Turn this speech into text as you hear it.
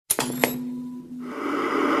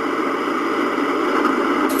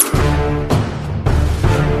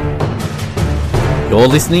You're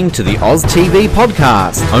listening to the Oz TV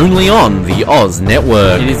podcast, only on the Oz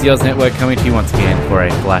Network. It is the Oz Network coming to you once again for a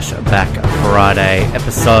Flashback Friday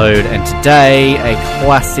episode, and today a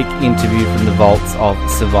classic interview from the vaults of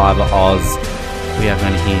Survivor Oz. We are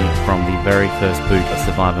going to hear from the very first boot of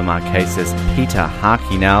Survivor Marquesas, Peter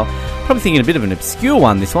Harkey. Now, probably thinking a bit of an obscure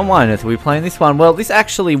one, this one. Why on earth are we playing this one? Well, this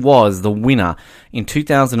actually was the winner in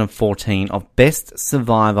 2014 of Best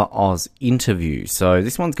Survivor Oz Interview. So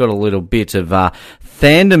this one's got a little bit of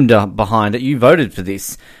fandom behind it. You voted for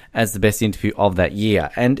this as the best interview of that year.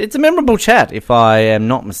 And it's a memorable chat, if I am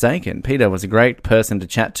not mistaken. Peter was a great person to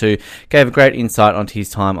chat to, gave a great insight onto his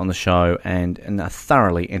time on the show, and a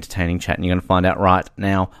thoroughly entertaining chat. And you're going to find out right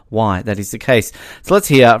now why that is the case. So let's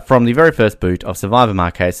hear from the very first boot of Survivor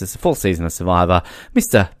Marquesas, the full season of Survivor,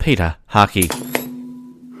 Mr. Peter Harkey.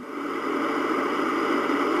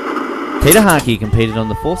 Peter Harkey competed on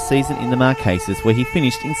the fourth season in the Marquesas, where he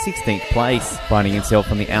finished in 16th place. Finding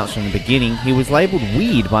himself on the outs from the beginning, he was labelled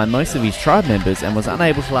weird by most of his tribe members and was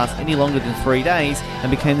unable to last any longer than 3 days,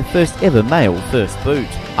 and became the first ever male first boot.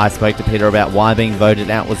 I spoke to Peter about why being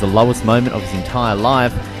voted out was the lowest moment of his entire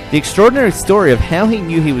life, the extraordinary story of how he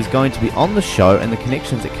knew he was going to be on the show and the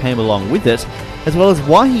connections that came along with it, as well as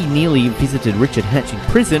why he nearly visited Richard Hatch in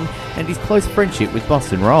prison and his close friendship with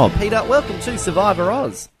Boston Rob. Peter, welcome to Survivor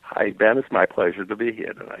Oz. Hi, Ben. It's my pleasure to be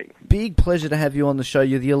here tonight. Big pleasure to have you on the show.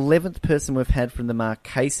 You're the 11th person we've had from the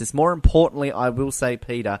Marquesas. More importantly, I will say,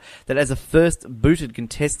 Peter, that as a first booted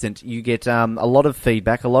contestant, you get a lot of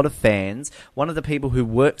feedback, a lot of fans. One of the people who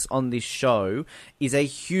works on this show is a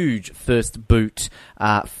huge first boot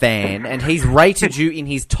fan, and he's rated you in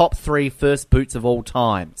his top 3 first boots of all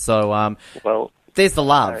time. So, well, there's the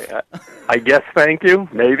love. I guess, thank you,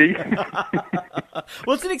 maybe.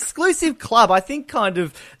 Well, it's an exclusive club. I think kind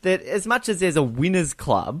of that as much as there's a winners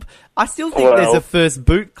club, I still think there's a first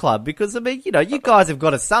boot club because, I mean, you know, you guys have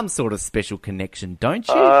got some sort of special connection, don't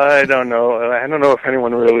you? I don't know. I don't know if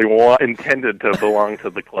anyone really intended to belong to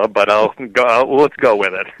the club, but let's go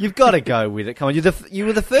with it. You've got to go with it. Come on, you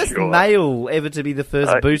were the first Sure. male ever to be the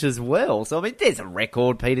first boot as well. So, I mean, there's a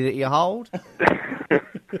record, Peter, that you hold.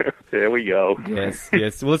 There we go. Yes.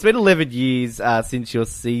 Well, it's been 11 years since your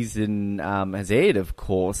season has aired, of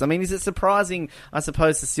course. I mean, is it surprising, I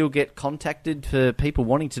suppose, to still get contacted for people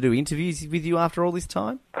wanting to do interviews with you after all this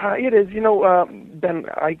time? It is. You know, Ben,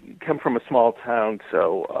 I come from a small town,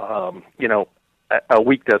 so, you know, a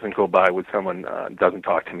week doesn't go by when someone doesn't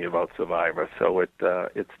talk to me about Survivor, so it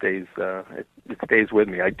stays it stays with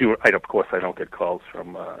me. Of course, I don't get calls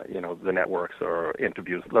from you know, the networks or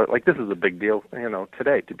interviews. Like, this is a big deal, you know,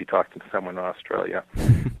 today to be talking to someone in Australia.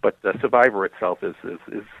 But Survivor itself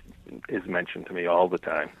is mentioned to me all the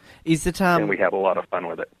time. Is it? And we have a lot of fun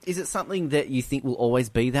with it. Is it something that you think will always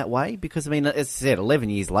be that way? Because, I mean, as I said, 11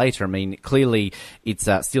 years later, I mean, clearly it's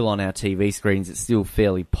still on our TV screens. It's still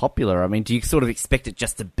fairly popular. I mean, do you sort of expect it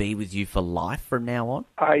just to be with you for life from now on?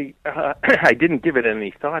 I didn't give it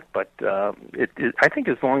any thought, but I think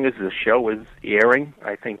as long as the show is airing,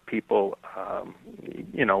 I think people,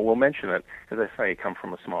 you know, will mention it. As I say, I come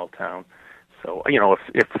from a small town. So, you know,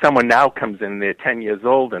 if someone now comes in, they're 10 years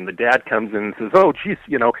old, and the dad comes in and says, oh, geez,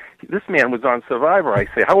 you know, this man was on Survivor. I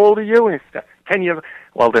say, how old are you? And he says, 10 years.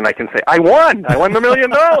 Well, then I can say, I won the $1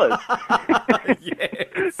 million.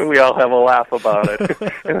 Yes. We all have a laugh about it.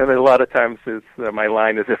 And then a lot of times my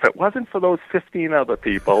line is, if it wasn't for those 15 other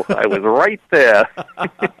people, I was right there.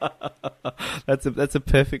 That's a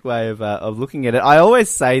perfect way of looking at it. I always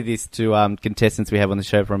say this to contestants we have on the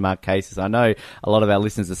show from Marquesas. I know a lot of our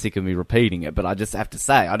listeners are sick of me repeating it, but I just have to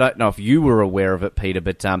say, I don't know if you were aware of it, Peter,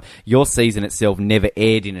 but your season itself never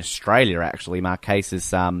aired in Australia, actually.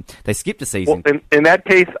 Marquesas, they skipped a season. Well, in that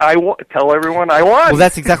case, tell everyone I won. Well,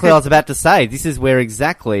 that's exactly what I was about to say. This is where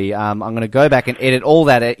exactly I'm going to go back and edit all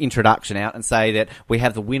that introduction out and say that we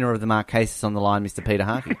have the winner of the Marquesas on the line, Mr. Peter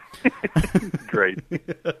Harkey. Great.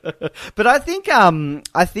 But I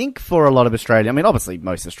think for a lot of Australia, I mean, obviously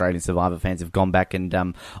most Australian Survivor fans have gone back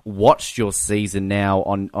and watched your season now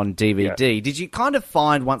on DVD. Yeah. Did you kind of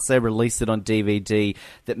find once they released it on DVD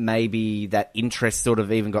that maybe that interest sort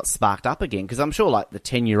of even got sparked up again? Because I'm sure like the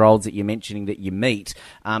 10-year-olds that you're mentioning that you meet,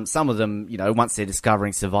 some of them, you know, once they're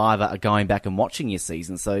discovering Survivor are going back and watching your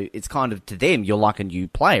season. So it's kind of, to them, you're like a new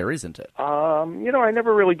player, isn't it? You know, I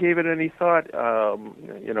never really gave it any thought,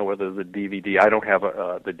 you know, whether the DVD. I don't have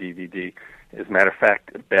the DVD. As a matter of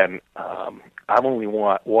fact, Ben, I've only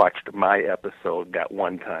watched my episode that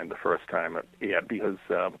one time, the first time it aired, because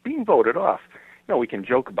being voted off, you know, we can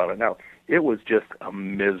joke about it now. It was just a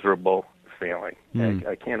miserable feeling.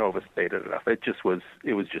 I can't overstate it enough. It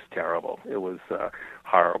was just terrible. It was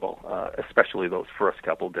horrible, especially those first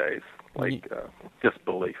couple days,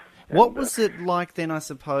 disbelief. What was it like then, I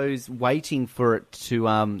suppose, waiting for it to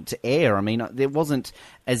air? I mean, there wasn't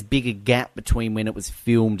as big a gap between when it was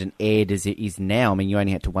filmed and aired as it is now. I mean, you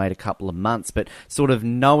only had to wait a couple of months, but sort of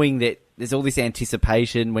knowing that there's all this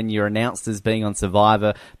anticipation when you're announced as being on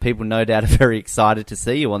Survivor, people no doubt are very excited to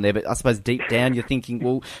see you on there, but I suppose deep down you're thinking,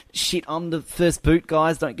 well, shit, I'm the first boot,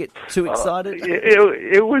 guys, don't get too excited.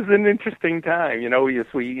 It was an interesting time.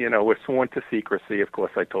 We're sworn to secrecy. Of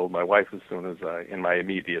course, I told my wife as soon as in my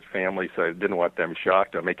immediate family, so I didn't want them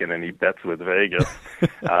shocked or making any bets with Vegas.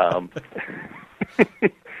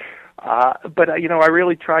 But I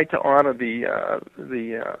really tried to honor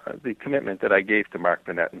the commitment that I gave to Mark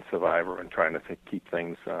Burnett and Survivor, and trying to keep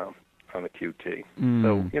things on the QT.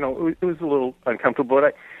 So it was a little uncomfortable,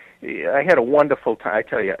 but I had a wonderful time. I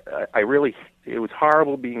tell you, it was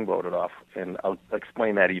horrible being voted off, and I'll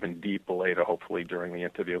explain that even deeper later, hopefully during the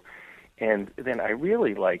interview. And then I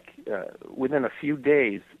really within a few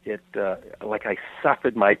days, I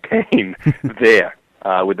suffered my pain there.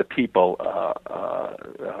 With the people,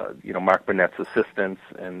 Mark Burnett's assistants,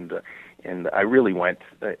 and I really went.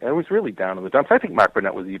 I was really down in the dumps. I think Mark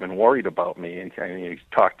Burnett was even worried about me, and he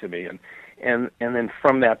talked to me, and then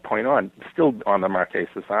from that point on, still on the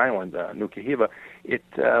Marquesas Island, Nuku Hiva, it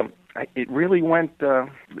really went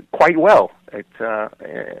quite well. And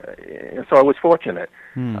so I was fortunate,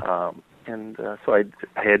 and so I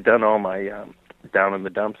had done all my down in the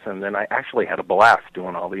dumps, and then I actually had a blast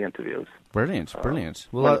doing all the interviews. Brilliant.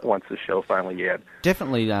 Well, once the show finally aired.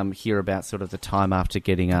 Definitely hear about sort of the time after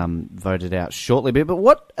getting voted out shortly. But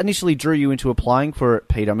what initially drew you into applying for it,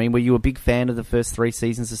 Peter? I mean, were you a big fan of the first 3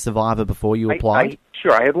 seasons of Survivor before you applied?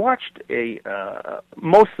 Sure. I had watched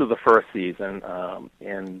most of the first season,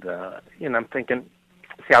 and I'm thinking,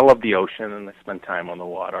 I love the ocean, and I spend time on the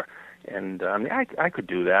water, and I could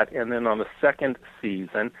do that. And then on the second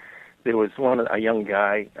season, there was a young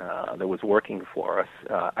guy that was working for us.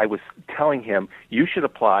 I was telling him, you should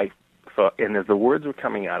apply for, and as the words were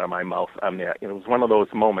coming out of my mouth, I'm there. It was one of those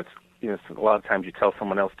moments, a lot of times you tell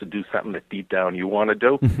someone else to do something that deep down you want to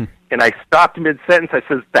do. And I stopped mid-sentence. I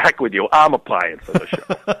says, back with you. I'm applying for the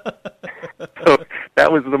show. So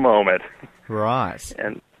that was the moment. Right.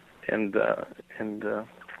 And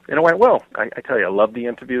it went well. I tell you, I love the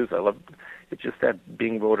interviews. It's just that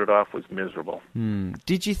being voted off was miserable.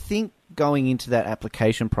 Did you think going into that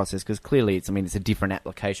application process, because clearly it's a different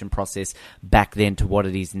application process back then to what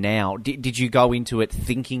it is now, did you go into it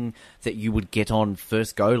thinking that you would get on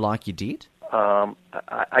first go like you did?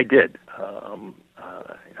 I did. I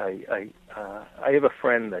have a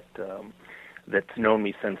friend that's known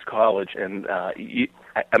me since college, and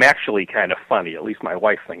I'm actually kind of funny. At least my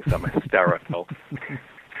wife thinks I'm hysterical.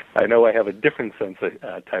 I know I have a different sense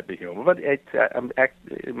of type of humor, but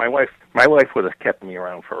my wife would have kept me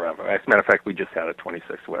around forever. As a matter of fact, we just had a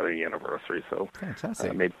 26th wedding anniversary, so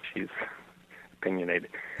maybe she's opinionated.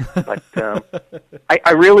 But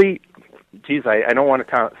I really, I don't want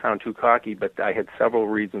to sound too cocky, but I had several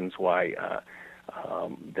reasons why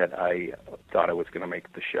that I thought I was going to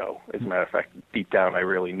make the show. As a matter of fact, deep down, I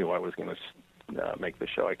really knew I was going to make the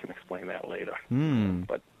show. I can explain that later.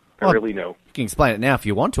 But I really know. You can explain it now if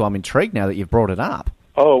you want to. I'm intrigued now that you've brought it up.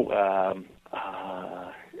 Oh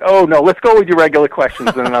no, let's go with your regular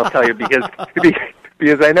questions, and then I'll tell you because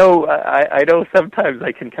I know sometimes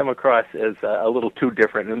I can come across as a little too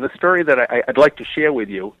different. And the story that I'd like to share with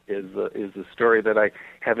you is a story that I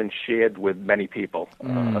haven't shared with many people,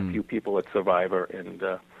 a few people at Survivor, and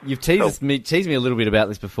you've teased me a little bit about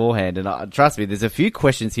this beforehand, and trust me, there's a few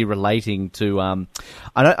questions here relating to. I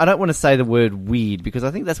don't want to say the word weird because I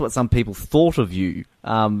think that's what some people thought of you.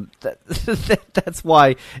 That's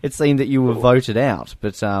why it seemed that you were voted out.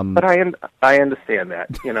 But I understand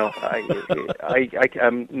that.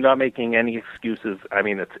 I'm not making any excuses. I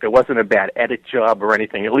mean, it wasn't a bad edit job or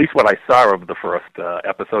anything. At least what I saw of the first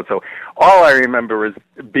episode. So all I remember is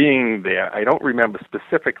being there. I don't remember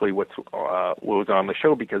specifically what was on the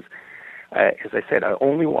show because, as I said, I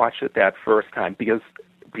only watched it that first time because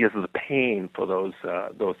of the pain for those.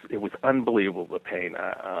 It was unbelievable, the pain,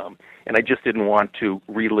 and I just didn't want to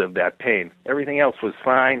relive that pain. Everything else was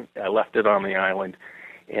fine. I left it on the island.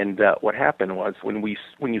 And what happened was when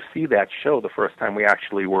you see that show the first time, we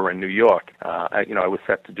actually were in New York. I was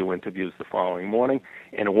set to do interviews the following morning,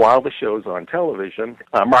 and while the show's on television,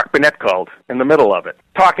 Mark Burnett called in the middle of it,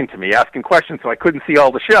 talking to me, asking questions, so I couldn't see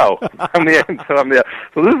all the show. I'm there.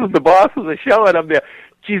 So this is the boss of the show, and I'm there.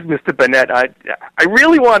 Geez, Mr. Burnett, I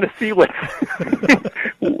really want to see what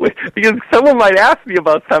because someone might ask me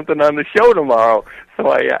about something on the show tomorrow. So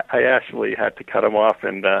I actually had to cut him off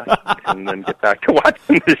and then get back to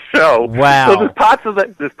watching the show. Wow. So there's parts of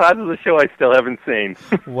the show I still haven't seen.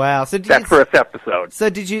 Wow. So that first episode. So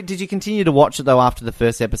did you continue to watch it though after the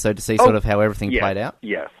first episode to see sort of how everything played out?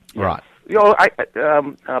 Yes. Right. You know,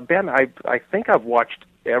 Ben, I think I've watched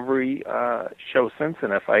every show since,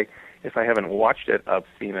 and if I haven't watched it, I've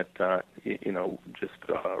seen it, just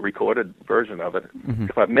a recorded version of it. Mm-hmm.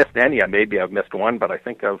 If I've missed any, maybe I've missed one, but I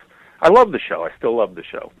love the show. I still love the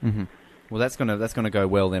show. Mm-hmm. Well, that's gonna go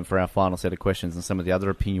well then for our final set of questions and some of the other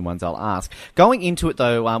opinion ones I'll ask. Going into it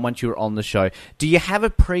though, once you were on the show, do you have a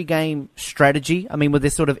pre-game strategy? I mean, were there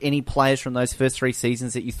sort of any players from those first 3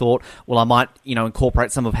 seasons that you thought, well, I might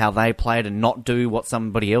incorporate some of how they played and not do what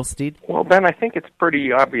somebody else did? Well, Ben, I think it's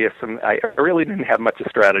pretty obvious, and I really didn't have much of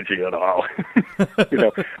strategy at all.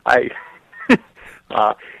 I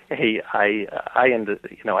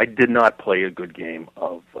did not play a good game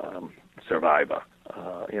of Survivor.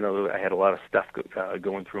 I had a lot of stuff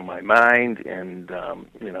going through my mind, and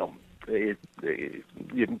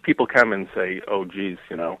people come and say, "Oh, geez,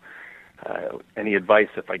 any advice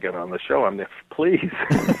if I get on the show?" I'm there, please.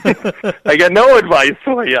 I got no advice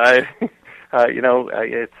for you.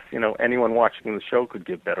 Anyone watching the show could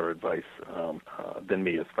give better advice than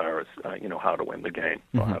me as far as how to win the game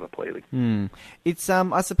or how to play the game. It's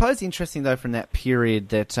I suppose interesting though from that period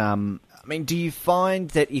that. Do you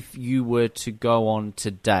find that if you were to go on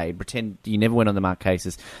today, pretend you never went on the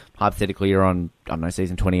Marquesas, hypothetically you're on,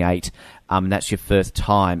 season 28, and that's your first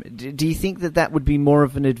time, do you think that would be more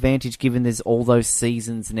of an advantage given there's all those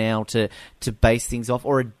seasons now to base things off,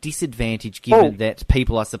 or a disadvantage given that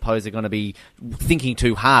people, I suppose, are going to be thinking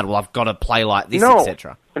too hard, well, I've got to play like this,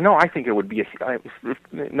 etc.? No, I think it would be,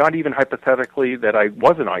 not even hypothetically that I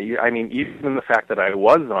wasn't on. I mean, even the fact that I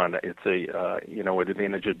was on, it's an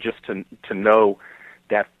advantage of just to know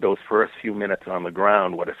that those first few minutes on the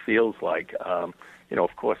ground, what it feels like.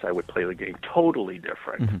 Of course, I would play the game totally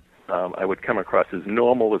different. Mm-hmm. I would come across as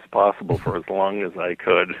normal as possible for as long as I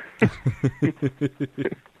could.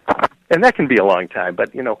 And that can be a long time,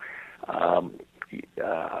 but,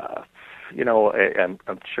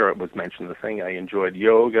 I'm sure it was mentioned the thing. I enjoyed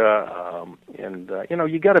yoga, and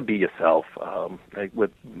you got to be yourself. It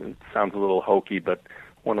sounds a little hokey, but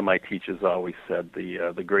one of my teachers always said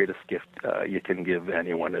the greatest gift you can give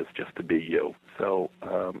anyone is just to be you. So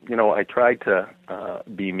I tried to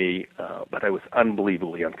be me, but I was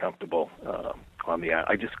unbelievably uncomfortable on the air.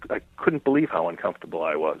 I couldn't believe how uncomfortable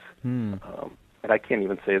I was, and I can't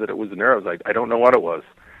even say that it was nerves. I don't know what it was.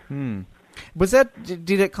 Was that? Did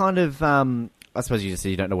it kind of? I suppose you just said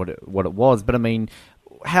you don't know what it was, but I mean,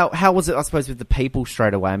 how was it? I suppose with the people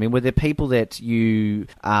straight away. I mean, were there people that you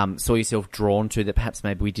saw yourself drawn to that perhaps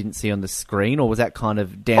maybe we didn't see on the screen, or was that kind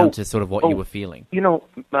of down to sort of what you were feeling?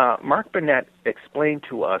 Mark Burnett explained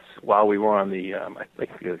to us while we were on the, I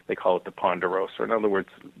think they call it the Ponderosa. In other words,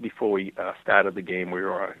 before we started the game, we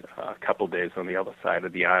were a couple days on the other side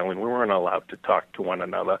of the island. We weren't allowed to talk to one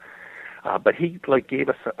another. But he gave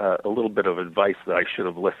us a little bit of advice that I should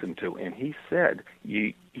have listened to, and he said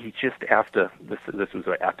he just after this was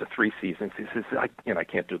after 3 seasons. He says I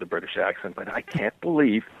can't do the British accent, but I can't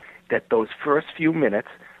believe that those first few minutes,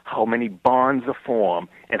 how many bonds are formed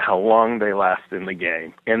and how long they last in the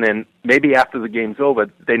game, and then maybe after the game's over,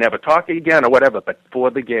 they never talk again or whatever. But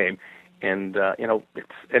for the game, and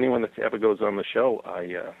it's anyone that ever goes on the show,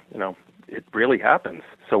 it really happens.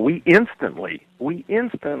 So we instantly,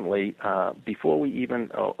 before we even,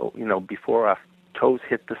 before our toes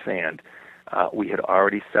hit the sand, we had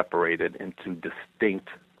already separated into distinct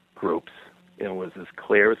groups. It was as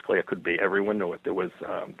clear it could be. Everyone knew it. There was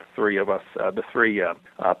the three of us,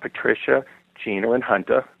 Patricia, Gina, and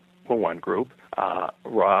Hunter were one group.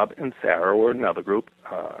 Rob and Sarah were another group.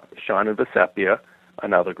 Sean and Vesepia,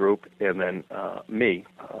 another group, and then me,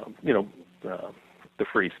 the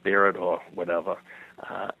free spirit or whatever.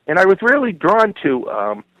 And I was really drawn to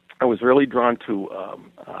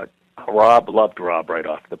Rob. Loved Rob right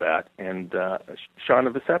off the bat, and Sean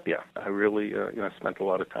and Vesepia. I really spent a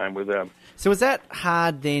lot of time with them. So was that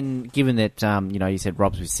hard then, given that you said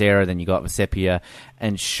Rob's with Sarah, then you got Vesepia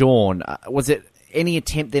and Sean? Was it any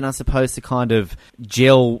attempt then, I suppose, to kind of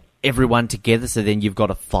gel everyone together, so then you've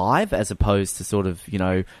got a 5 as opposed to sort of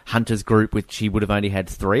Hunter's group, which he would have only had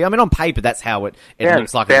 3. I mean, on paper that's how it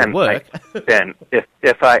looks like it would work. Ben,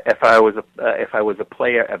 if I was a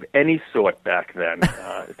player of any sort back then,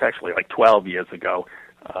 it's actually like 12 years ago.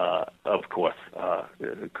 Of course,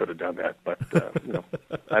 could have done that, but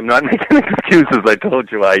I'm not making excuses. I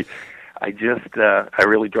told you I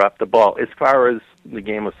really dropped the ball as far as the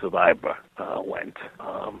game of Survivor went.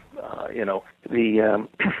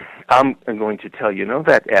 I'm going to tell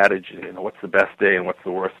that adage, what's the best day and what's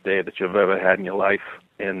the worst day that you've ever had in your life,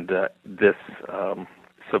 and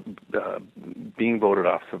being voted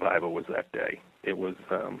off Survivor was that day. It was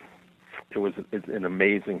an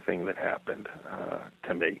amazing thing that happened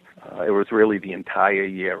to me. It was really the entire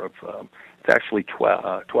year of. It's actually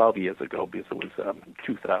 12 years ago, because it was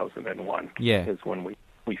 2001. Yeah, is when we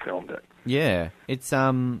filmed it. Yeah, it's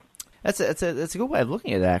that's a good way of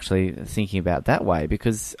looking at it, actually, thinking about it that way,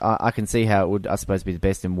 because I can see how it would, I suppose, be the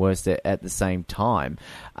best and worst at the same time.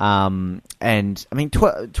 And I mean,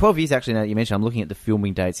 12 years actually. Now that you mentioned, I'm looking at the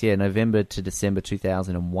filming dates. Yeah, November to December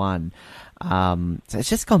 2001. So it's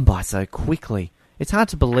just gone by so quickly. It's hard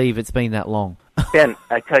to believe it's been that long. Ben,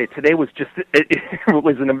 I tell you, today was it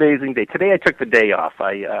was an amazing day. Today I took the day off.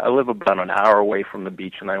 I live about an hour away from the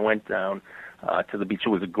beach, and I went down to the beach. It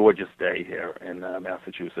was a gorgeous day here in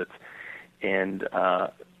Massachusetts. And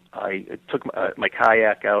I took my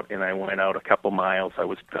kayak out, and I went out a couple miles. I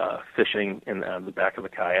was fishing in the back of the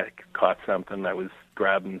kayak, caught something. I was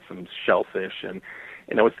grabbing some shellfish, and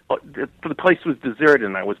the place was deserted,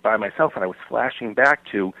 and I was by myself, and I was flashing back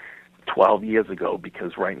to 12 years ago,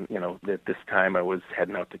 because at this time I was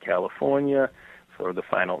heading out to California for the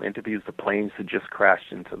final interviews. The planes had just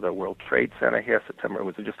crashed into the World Trade Center here September. It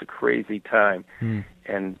was just a crazy time.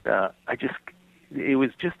 And it was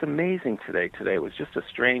just amazing today. Today it was just a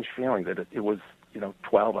strange feeling that it was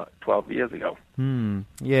 12 years ago.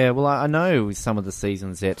 Yeah, well, I know some of the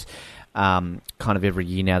seasons that kind of every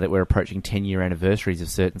year now that we're approaching 10-year anniversaries of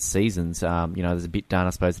certain seasons. There's a bit done, I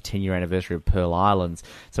suppose, the 10-year anniversary of Pearl Islands.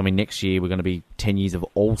 So, I mean, next year we're going to be 10 years of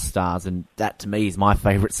All Stars, and that, to me, is my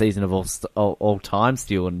favourite season of all time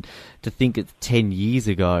still. And to think it's 10 years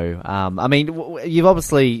ago. I mean, you've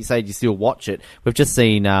obviously said you still watch it. We've just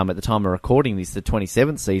seen, at the time of recording this, the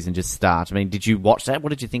 27th season just start. I mean, did you watch that? What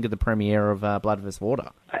did you think of the premiere of Blood vs. Water?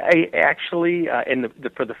 I actually,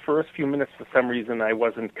 for the first few minutes, for some reason, I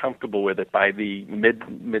wasn't comfortable with it. By the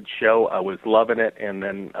mid show, I was loving it, and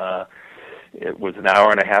then it was an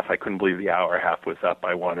hour and a half. I couldn't believe the hour and a half was up.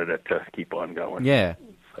 I wanted it to keep on going. Yeah.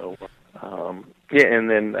 So, and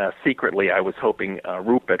then secretly, I was hoping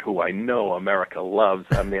Rupert, who I know America loves.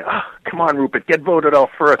 I mean, come on, Rupert, get voted off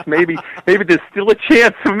first. Maybe there's still a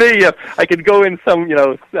chance for me. I could go in some,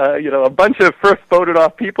 a bunch of first voted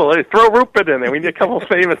off people. Throw Rupert in there. We need a couple of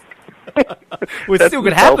famous. Well, it still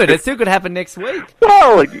could happen. It still could happen next week.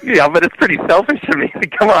 Oh, yeah, but it's pretty selfish of me.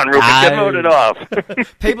 Come on, Rupert, get voted off.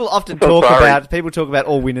 People often talk about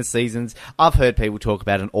all winner seasons. I've heard people talk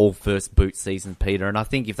about an all first boot season, Peter, and I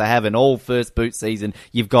think if they have an all first boot season,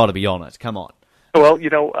 you've got to be on it. Come on. Well,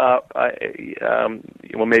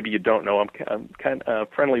 maybe you don't know. I'm kind of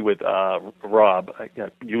friendly with Rob.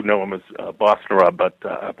 You know him as Boston Rob, but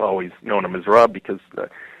I've always known him as Rob because.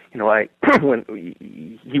 When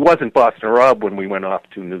he wasn't Boston Rob when we went off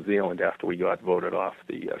to New Zealand after we got voted off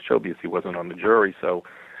the show because he wasn't on the jury. So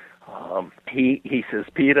he says,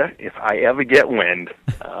 Peter, if I ever get wind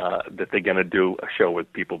that they're going to do a show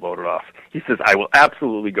with people voted off, he says, I will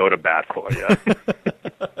absolutely go to bat for you.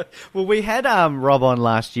 Well, we had Rob on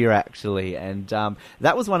last year, actually, and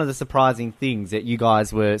that was one of the surprising things that you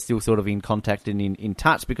guys were still sort of in contact and in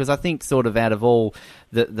touch, because I think sort of out of all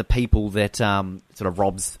the people that sort of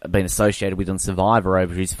Rob's been associated with on Survivor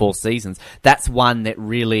over his 4 seasons, that's one that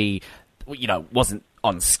really, wasn't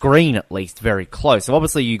on screen at least very close. So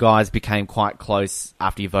obviously you guys became quite close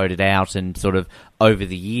after you voted out and sort of over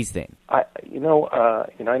the years then. I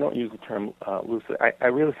don't use the term loosely. I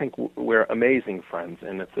really think we're amazing friends,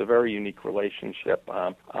 and it's a very unique relationship.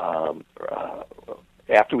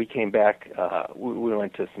 After we came back, we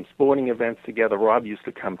went to some sporting events together. Rob used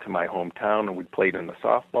to come to my hometown, and we played in the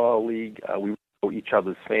softball league. We know each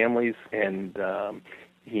other's families, and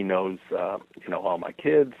he knows, all my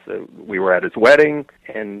kids. We were at his wedding,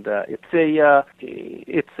 and it's a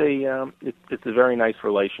very nice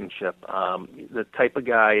relationship. The type of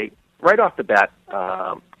guy, right off the bat,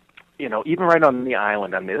 even right on the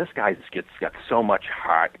island. I mean, this guy's got so much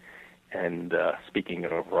heart. And speaking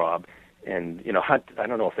of Rob, and Hunt, I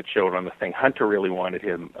don't know if it showed on the thing. Hunter really wanted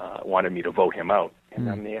me to vote him out, and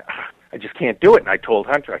I'm there. I just can't do it. And I told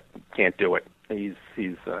Hunter I can't do it. He's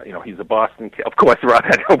a Boston kid. Of course, Rob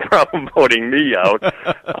had no problem voting me out.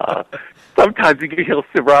 Sometimes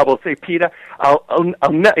Rob will say, Peter,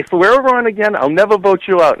 if we're ever on again, I'll never vote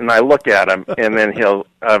you out. And I look at him, and then he'll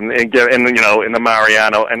in the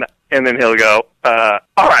Mariano, and then he'll go, all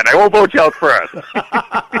right, I won't vote you out first.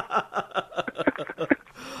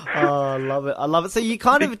 Oh, I love love it. I love it. So you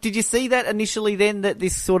kind of, did you see that initially then, that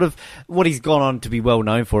this sort of, what he's gone on to be well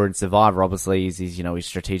known for in Survivor, obviously, is his, his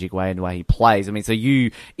strategic way and the way he plays. I mean, so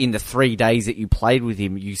you, in the 3 days that you played with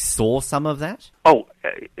him, you saw some of that? Oh,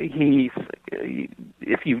 if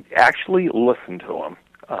you actually listen to him,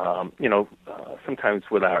 sometimes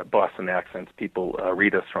with our Boston accents, people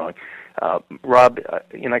read us wrong. Rob,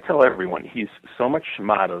 I tell everyone, he's so much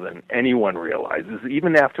smarter than anyone realizes,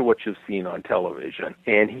 even after what you've seen on television.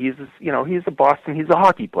 And he's a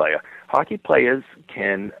hockey player. Hockey players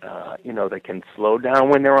can, they can slow down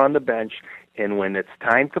when they're on the bench, and when it's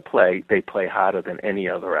time to play, they play harder than any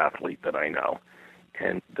other athlete that I know.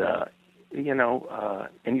 And,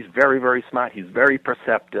 and he's very, very smart. He's very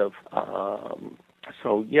perceptive.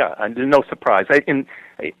 So, yeah, and no surprise. I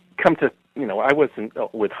wasn't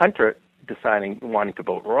with Hunter deciding, wanting to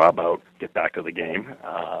vote Rob out, get back to the game.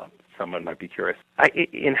 Someone might be curious.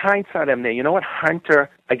 In hindsight, I'm there. You know what, Hunter,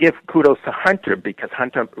 I give kudos to Hunter because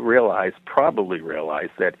Hunter probably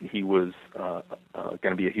realized that he was going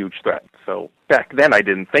to be a huge threat. So back then I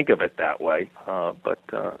didn't think of it that way, but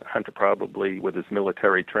Hunter probably, with his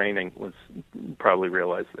military training, probably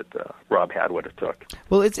realized that Rob had what it took.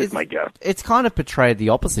 Well, it's my guess. It's kind of portrayed the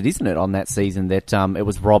opposite, isn't it, on that season, that it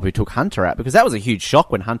was Rob who took Hunter out, because that was a huge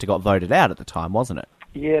shock when Hunter got voted out at the time, wasn't it?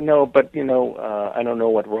 Yeah, no, but, I don't know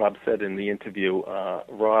what Rob said in the interview.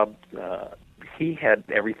 Rob, he had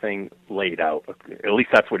everything laid out. At least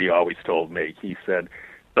that's what he always told me. He said,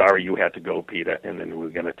 sorry, you had to go, Peter, and then we were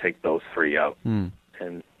going to take those 3 out. And,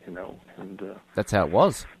 that's how it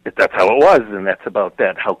was. That's how it was, and that's about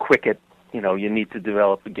that, how quick you need to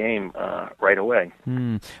develop the game right away.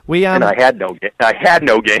 And I had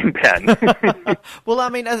no game pen. Well, I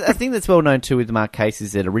mean, a thing that's well known too with the Marquesas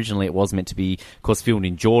is that originally it was meant to be, of course, filmed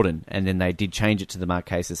in Jordan, and then they did change it to the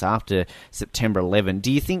Marquesas after September 11.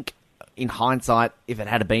 Do you think, in hindsight, if it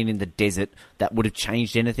had been in the desert, that would have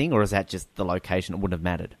changed anything, or is that just the location? It wouldn't have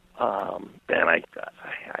mattered. Ben,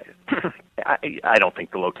 I don't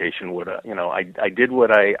think the location would have. I did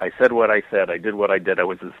what I said what I said. I did what I did. I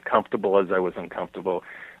was as comfortable as I was uncomfortable.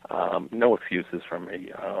 No excuses from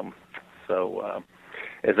me.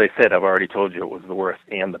 As I said, I've already told you it was the worst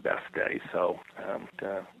and the best day. So,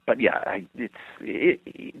 but yeah,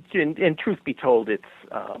 in truth be told, it's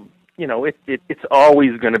it's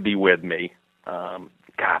always going to be with me.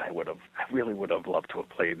 God, I really would have loved to have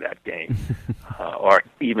played that game, or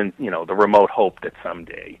even the remote hope that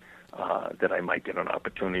someday that I might get an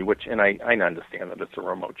opportunity. And I understand that it's a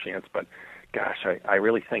remote chance, but gosh, I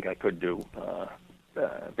really think I could do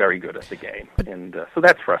very good at the game, and so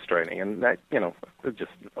that's frustrating. And that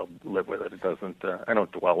just I'll live with it. It doesn't. I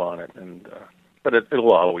don't dwell on it, and. But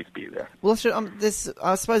it'll always be there. Well, there's,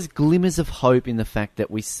 I suppose, glimmers of hope in the fact that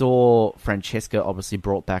we saw Francesca obviously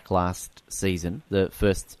brought back last season, the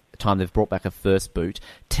first time they've brought back a first boot.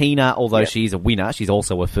 Tina, although she's a winner, she's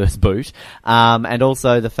also a first boot. And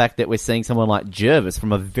also the fact that we're seeing someone like Jervis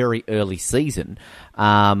from a very early season.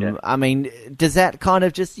 I mean, does that kind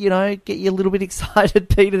of just, get you a little bit excited,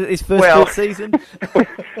 Peter, that this first boot season?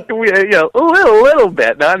 A little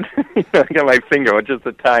bit. Not, I got my finger on just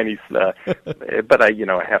a tiny, but I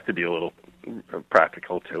have to be a little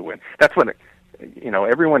practical too. And that's when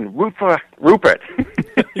everyone root for Rupert.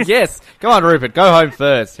 Yes, go on, Rupert. Go home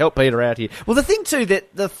first. Help Peter out here. Well, the thing too,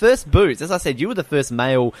 that the first boots, as I said, you were the first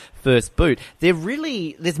male first boot.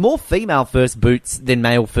 There's more female first boots than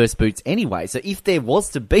male first boots anyway. So if there was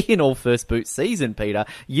to be an all first boot season, Peter,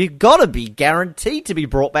 you've got to be guaranteed to be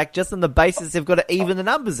brought back just on the basis they've got to even the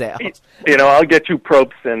numbers out. I'll get you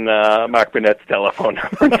Probst and Mark Burnett's telephone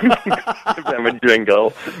number. Give them a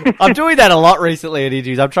jingle. I'm doing that a lot recently at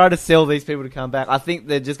interviews. I'm trying to sell these people to come back. I think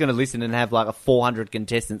they're just going to listen and have like a 400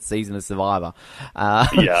 contestant season of Survivor.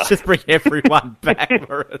 Just bring everyone back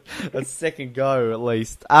for a second go at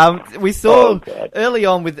least. We saw early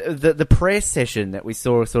on with the prayer session that we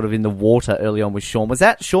saw sort of in the water early on with Sean. Was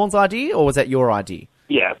that Sean's idea or was that your idea?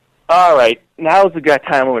 Yeah. All right. Now's the good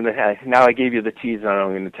time when now I gave you the teaser and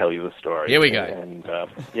I'm going to tell you the story. Here we go. And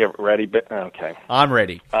ready? Okay. I'm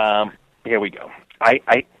ready. Here we go.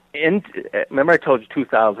 Remember I told you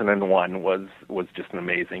 2001 was just an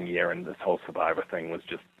amazing year, and this whole Survivor thing was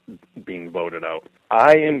just being voted out.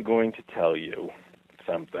 I am going to tell you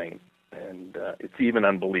something, and it's even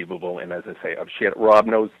unbelievable. And as I say, I've shared. Rob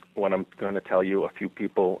knows what I'm going to tell you. A few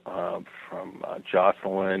people from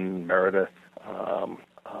Jocelyn, Meredith,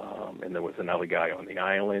 and there was another guy on the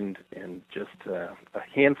island, and just a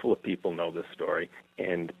handful of people know this story.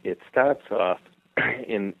 And it starts off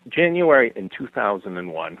in January in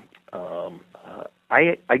 2001.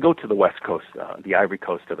 I go to the West Coast, the Ivory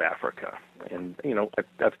Coast of Africa, And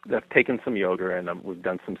I've taken some yoga, and we've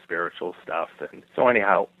done some spiritual stuff. And so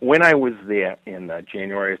anyhow, when I was there in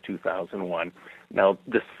January of 2001, now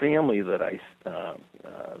this family that I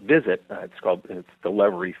visit, it's the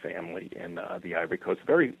Levery family in the Ivory Coast.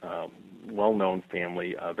 Very well-known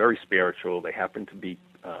family, very spiritual. They happen to be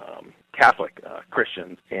Catholic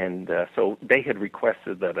Christians, and so they had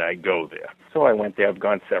requested that I go there. So I went there. I've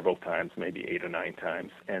gone several times, maybe 8 or 9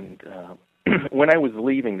 times, and when I was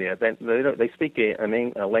leaving there, then they speak a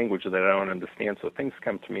language that I don't understand, so things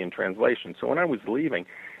come to me in translation. So when I was leaving,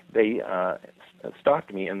 they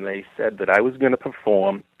stopped me and they said that I was going to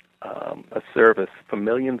perform a service for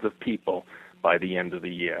millions of people by the end of the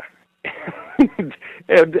year. and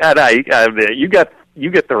you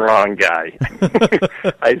get the wrong guy.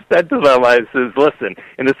 I said to them, I says, listen,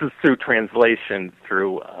 and this is through translation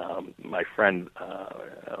through my friend,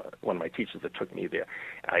 one of my teachers that took me there.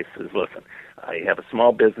 I says, listen, I have a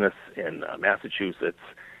small business in Massachusetts,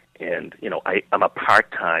 and I'm a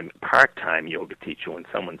part-time yoga teacher. When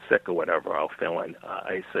someone's sick or whatever, I'll fill in.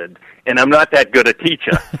 I said, and I'm not that good a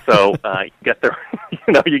teacher, so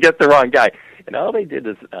you get the wrong guy. And all they did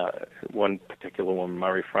is one particular woman,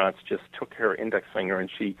 Marie France, just took her index finger and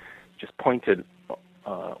she just pointed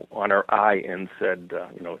on her eye and said,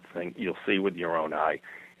 you'll see with your own eye.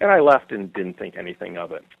 And I left and didn't think anything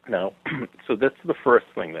of it. Now, so that's the first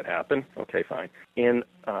thing that happened. Okay, fine.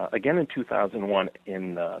 Again in 2001,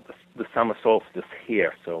 in the summer solstice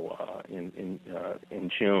here, so in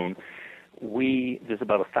June, there's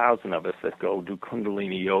about 1,000 of us that go do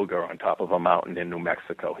Kundalini yoga on top of a mountain in New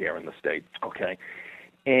Mexico here in the state. Okay,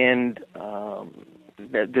 and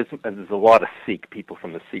there's a lot of Sikh people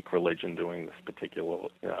from the Sikh religion doing this particular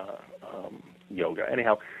yoga.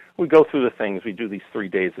 Anyhow, we go through the things. We do these 3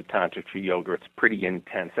 days of tantric yoga. It's pretty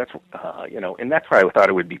intense. That's and that's why I thought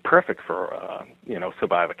it would be perfect for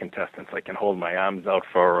Survivor contestants. I can hold my arms out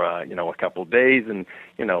for a couple of days, and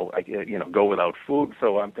I go without food.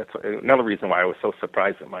 So that's another reason why I was so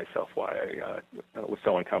surprised at myself, why I was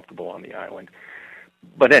so uncomfortable on the island.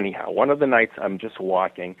 But anyhow, one of the nights I'm just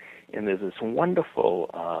walking, and there's this wonderful,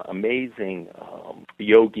 amazing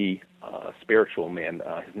yogi, spiritual man.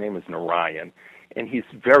 His name is Narayan, and he's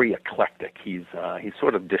very eclectic. He's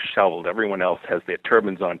sort of disheveled. Everyone else has their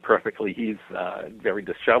turbans on perfectly. He's very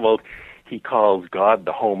disheveled. He calls God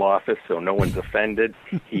the home office, so no one's offended.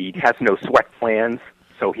 He has no sweat glands,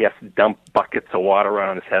 so he has to dump buckets of water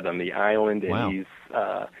on his head on the island, and wow. He's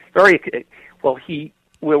very well.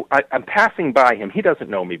 I'm passing by him. He doesn't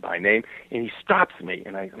know me by name, and he stops me.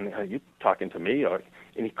 And are you talking to me?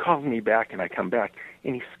 And he calls me back, and I come back,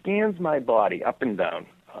 and he scans my body up and down,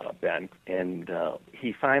 Ben, and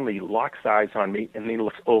he finally locks eyes on me, and he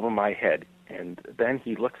looks over my head. And then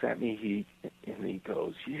he looks at me, and he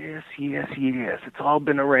goes, yes, it's all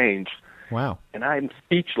been arranged. Wow. And I'm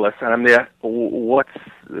speechless, and I'm there, what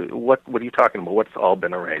are you talking about? What's all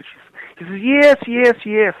been arranged? He says,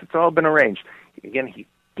 yes, it's all been arranged. Again, he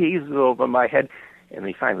gazes over my head, and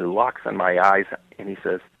he finally locks on my eyes, and he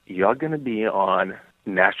says, you're going to be on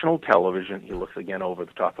national television. He looks again over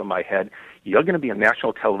the top of my head. You're going to be on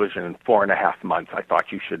national television in 4.5 months. I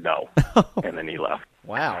thought you should know. And then he left.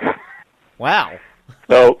 Wow.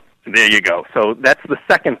 So there you go. So that's the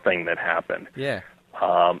second thing that happened. Yeah.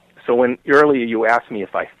 So when earlier you asked me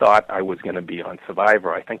if I thought I was going to be on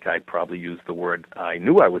Survivor, I think I'd probably use the word I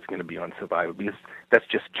knew I was going to be on Survivor, because that's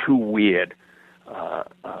just two weird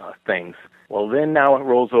things. Well, then now it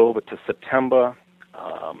rolls over to September.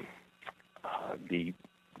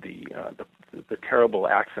 The terrible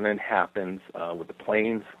accident happens with the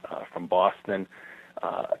planes from Boston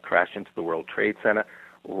crash into the World Trade Center.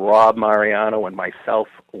 Rob Mariano and myself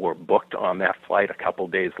were booked on that flight a couple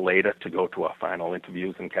days later to go to our final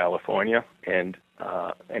interviews in California. And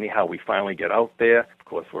anyhow, we finally get out there. Of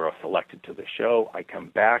course, we're selected to the show. I come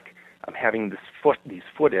back. I'm having these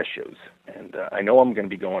foot issues, and I know I'm going to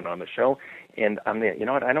be going on the show. And I'm there. You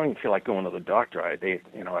know what? I don't even feel like going to the doctor.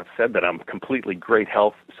 I've said that I'm completely great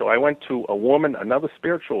health. So I went to a woman, another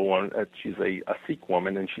spiritual woman. She's a Sikh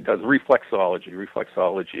woman, and she does reflexology.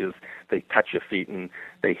 Reflexology is they touch your feet and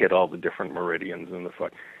they hit all the different meridians in the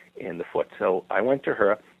foot. So I went to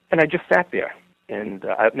her, and I just sat there. And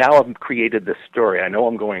now I've created this story. I know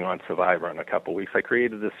I'm going on Survivor in a couple of weeks. I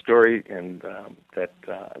created this story, and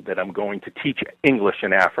that I'm going to teach English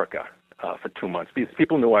in Africa for 2 months, because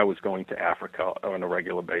people knew I was going to Africa on a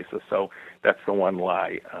regular basis. So that's the one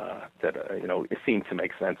lie that it seemed to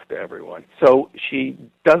make sense to everyone. So she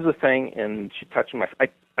does the thing, and she touches my.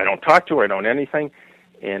 I don't talk to her. I don't anything,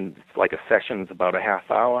 and it's like a session's about a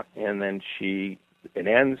half hour, and then it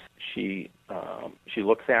ends. She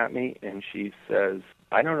looks at me and she says,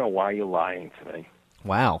 I don't know why you're lying to me.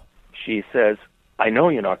 Wow. She says, I know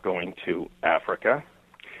you're not going to Africa.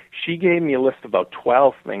 She gave me a list of about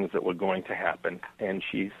 12 things that were going to happen, and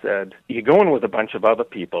she said, you're going with a bunch of other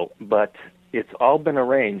people, but it's all been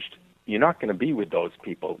arranged. You're not going to be with those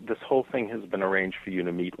people. This whole thing has been arranged for you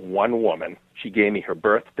to meet one woman. She gave me her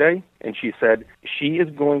birthday, and she said, she is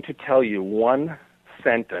going to tell you one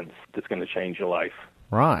sentence that's going to change your life.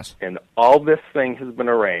 Right. And all this thing has been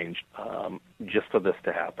arranged just for this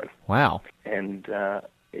to happen. Wow. And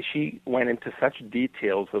she went into such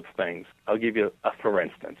details of things. I'll give you for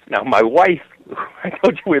instance. Now, my wife, I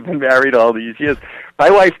told you we've been married all these years. My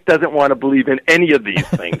wife doesn't want to believe in any of these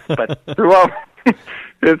things, but throughout,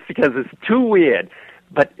 it's because it's too weird.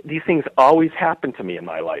 But these things always happen to me in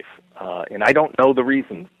my life, and I don't know the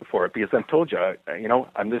reason for it because I've told you,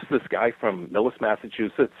 I'm this guy from Millis,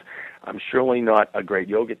 Massachusetts. I'm surely not a great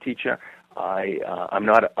yoga teacher. I'm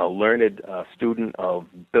not a learned student of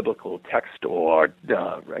biblical text, or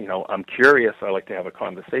I'm curious. I like to have a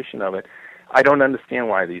conversation of it. I don't understand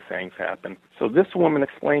why these things happen. So this woman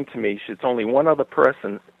explained to me, it's only one other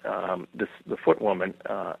person. The foot woman.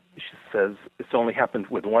 She says it's only happened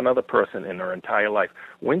with one other person in her entire life.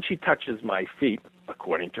 When she touches my feet,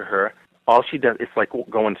 according to her, all she does, it's like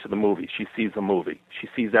going to the movie. She sees a movie. She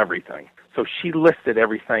sees everything. So she listed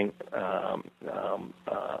everything,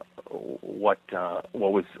 what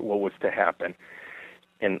was to happen.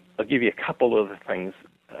 And I'll give you a couple of the things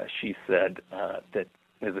she said that,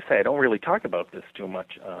 as I say, I don't really talk about this too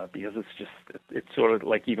much because it sort of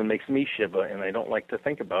like even makes me shiver, and I don't like to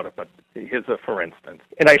think about it. But here's a for instance.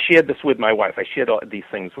 And I shared this with my wife. I shared all these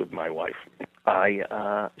things with my wife.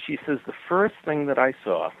 She says the first thing that I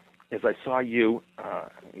saw is I saw you,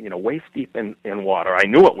 waist deep in water. I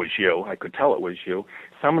knew it was you. I could tell it was you.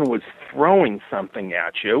 Someone was throwing something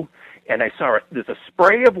at you, and I saw there's a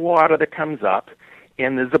spray of water that comes up,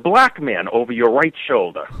 and there's a black man over your right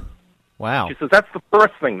shoulder. Wow. She says, that's the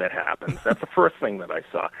first thing that happens. That's the first thing that I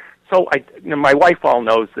saw. So my wife all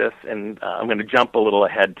knows this, and I'm going to jump a little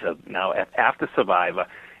ahead to now. After Survivor,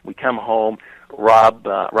 we come home. Rob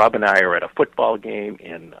and I are at a football game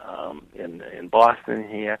in Boston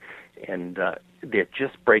here, and they're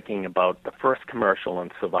just breaking about the first commercial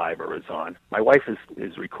on Survivor is on. My wife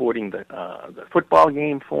is recording the football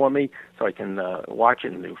game for me, so I can watch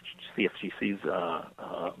it and see if she sees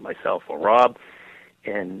myself or Rob.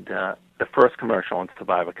 And the first commercial on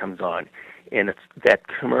Survivor comes on, and it's that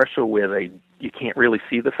commercial where you can't really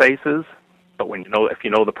see the faces, but if you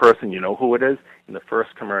know the person, you know who it is. And the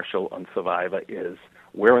first commercial on Survivor is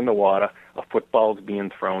we're in the water, a football's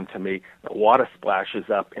being thrown to me, the water splashes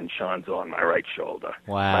up, and Sean's on my right shoulder.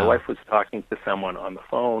 Wow. My wife was talking to someone on the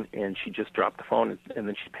phone, and she just dropped the phone, and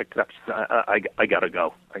then she picked it up. She said, I got to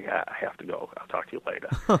go. I have to go. I'll talk to you later.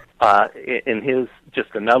 And here's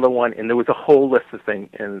just another one, and there was a whole list of things.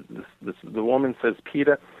 And the woman says,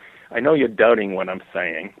 Peter, I know you're doubting what I'm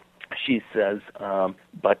saying. She says,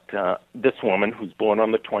 but this woman who's born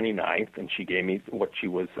on the 29th, and she gave me what she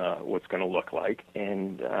was what's going to look like,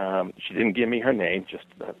 and she didn't give me her name,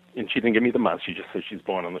 and she didn't give me the month. She just said she's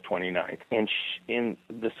born on the 29th. And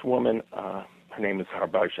this woman, her name is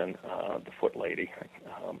Harbhajan, the foot lady.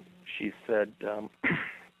 She said,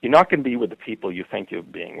 you're not going to be with the people you think you're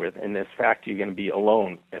being with. In this fact, you're going to be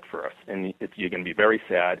alone at first, and you're going to be very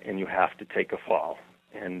sad, and you have to take a fall.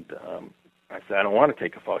 And I said, I don't want to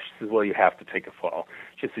take a fall. She says, well, you have to take a fall.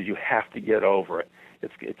 She says, you have to get over it.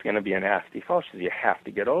 It's going to be a nasty fall. She says, you have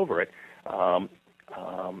to get over it. And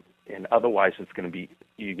otherwise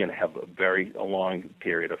you're going to have a long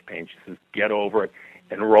period of pain. She says, get over it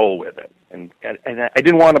and roll with it. And I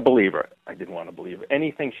didn't want to believe her.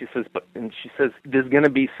 Anything she says, and she says, there's going to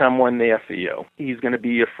be someone there for you. He's going to be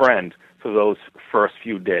your friend for those first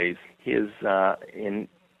few days.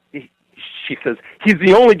 She says, he's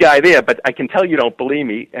the only guy there, but I can tell you don't believe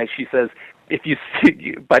me. And she says,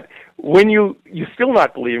 but when you're still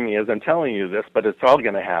not believing me as I'm telling you this, but it's all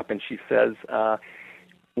going to happen. She says,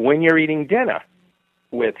 when you're eating dinner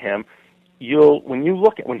with him,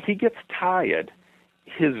 when he gets tired,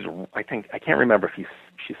 I can't remember if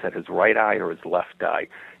she said his right eye or his left eye,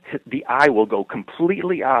 the eye will go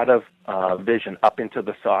completely out of vision up into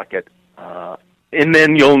the socket, and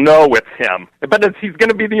then you'll know it's him. But he's going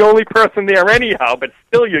to be the only person there anyhow, but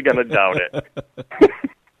still you're going to doubt it.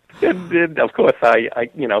 and of course, I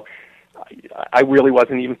really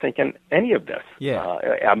wasn't even thinking any of this. Yeah.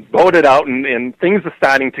 I'm voted out, and things are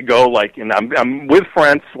starting to go and I'm with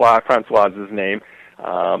Francois. Francois is his name.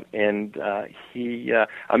 And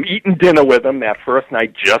I'm eating dinner with him that first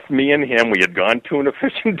night, just me and him. We had gone tuna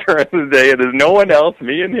fishing during the day, and there's no one else.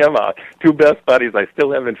 Me and him, two best buddies. I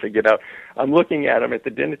still haven't figured out. I'm looking at him at the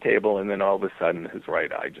dinner table, and then all of a sudden, his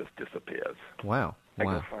right eye just disappears. Wow. I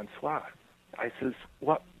go, Francois. I says,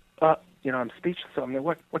 what? I'm speechless. I'm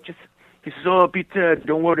like, what you? He says, oh, Peter,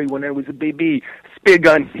 don't worry. When I was a baby, spear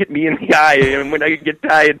gun hit me in the eye, and when I get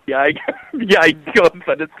tired, the eye goes,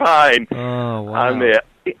 but it's fine. Oh, wow. I'm there.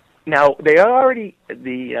 Now, they already,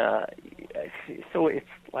 so it's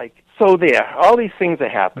like, so there, all these things are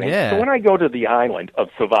happening. Yeah. So when I go to the island of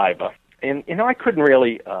Survivor, and, I couldn't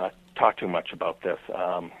really talk too much about this.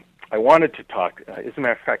 I wanted to talk, as a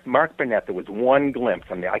matter of fact, Mark Burnett, there was one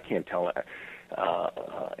glimpse. I can't tell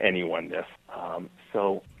anyone this.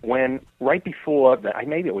 So right before,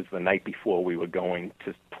 maybe it was the night before we were going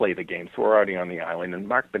to play the game, so we're already on the island, and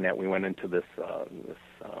Mark Burnett, we went into this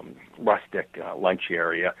rustic lunch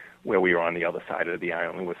area where we were on the other side of the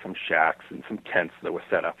island with some shacks and some tents that were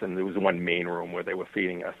set up, and there was one main room where they were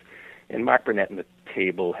feeding us. And Mark Burnett and the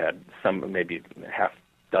table had maybe half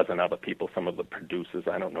dozen other people, some of the producers.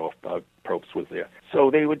 I don't know if Probst was there. So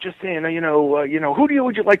they were just saying, who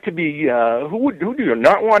would you like to be? Who do you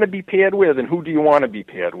not want to be paired with, and who do you want to be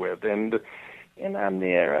paired with? And I'm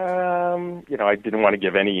there. I didn't want to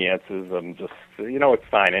give any answers. I'm just, it's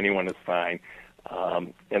fine. Anyone is fine.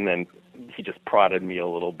 And then he just prodded me a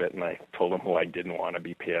little bit, and I told him who I didn't want to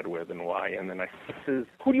be paired with and why. And then I says,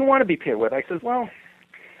 who do you want to be paired with? I says, well,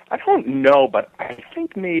 I don't know, but I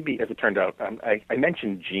think maybe, as it turned out, I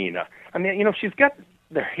mentioned Gina. She's got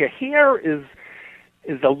her hair is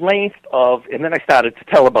the length of, and then I started to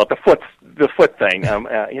tell about the foot thing. Her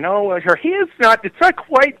hair's it's not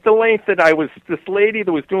quite the length that this lady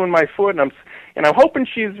that was doing my foot, and I'm hoping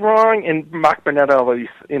she's wrong. And Mark Burnett, I'm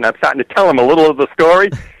starting to tell him a little of the story,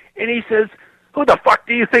 and he says, who the fuck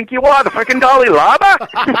do you think you are, the fucking Dalai Lama?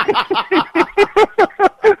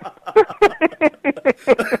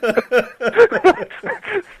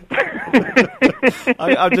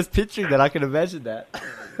 I'm just picturing that. I can imagine that.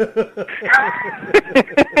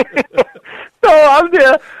 So I'm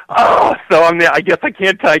there. I guess I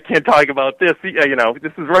can't talk about this.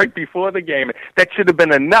 This is right before the game. That should have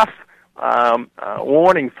been enough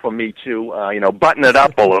warnings for me to, button it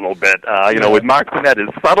up a little bit. With Mark Burnett is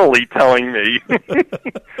subtly telling me,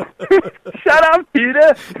 "Shut up,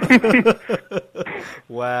 Peter."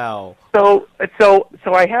 Wow. So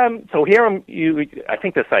here I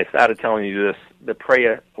think I started telling you this, the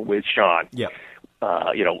prayer with Sean. Yeah.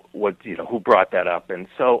 Who brought that up, and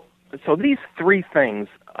so these three things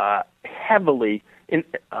heavily.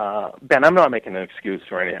 Ben, I'm not making an excuse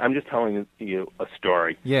for anything. I'm just telling you a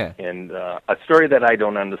story. Yeah. And a story that I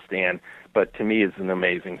don't understand, but to me is an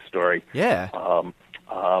amazing story. Yeah.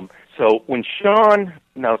 So when Sean,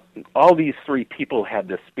 now all these three people had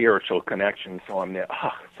this spiritual connection, so I'm there.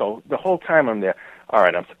 So the whole time I'm there, all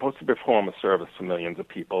right, I'm supposed to perform a service for millions of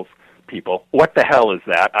people. What the hell is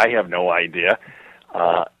that? I have no idea.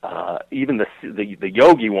 Even the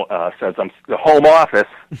yogi says the home office.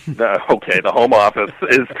 The home office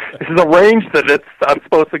is arranged that I'm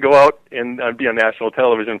supposed to go out and be on national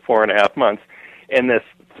television 4.5 months, and this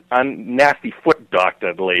nasty foot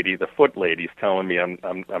doctor lady, the foot lady's telling me I'm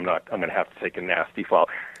going to have to take a nasty fall,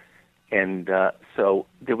 and so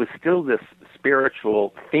there was still this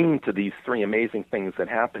spiritual theme to these three amazing things that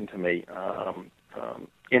happened to me.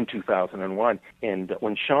 In 2001, and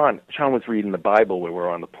when Sean was reading the Bible, we were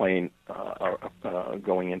on the plane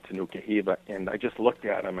going into New Cahiba, and I just looked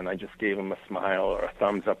at him and I just gave him a smile or a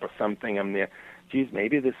thumbs up or something. I'm there, geez,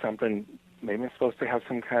 maybe there's something, maybe I'm supposed to have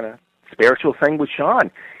some kind of spiritual thing with Sean,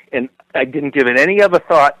 and I didn't give it any other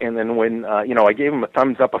thought. And then when I gave him a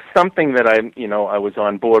thumbs up or something that I was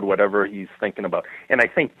on board, whatever he's thinking about, and I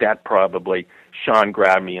think that probably Sean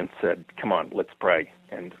grabbed me and said, "Come on, let's pray."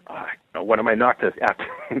 And what am I not to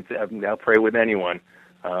I'll pray with anyone?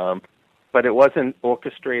 But it wasn't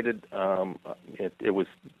orchestrated. It was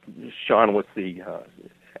Sean was the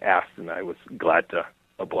asked, and I was glad to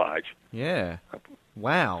oblige. Yeah.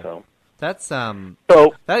 Wow. So that's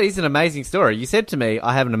that is an amazing story. You said to me,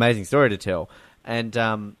 "I have an amazing story to tell," and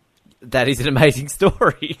that is an amazing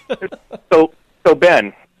story. So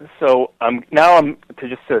Ben, now I'm to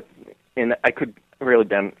just and I could. Really,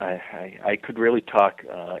 Ben, I could really talk,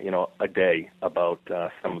 a day about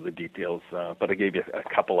some of the details, but I gave you a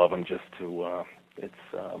couple of them just to.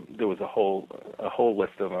 There was a whole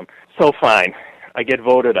list of them. So fine, I get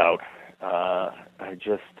voted out. I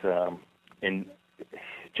just as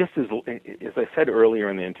I said earlier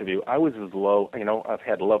in the interview, I was as low. I've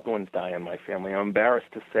had loved ones die in my family. I'm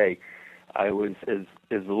embarrassed to say I was as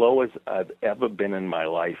low as I've ever been in my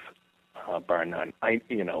life, bar none.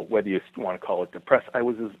 Whether you want to call it depressed, I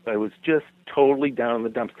was just totally down in the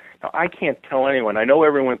dumps. Now I can't tell anyone. I know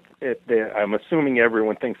everyone. I'm assuming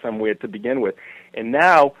everyone thinks I'm weird to begin with, and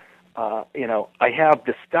now, I have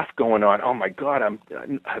this stuff going on. Oh my God,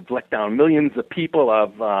 I've let down millions of people.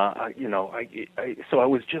 So I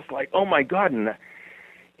was just like, oh my God,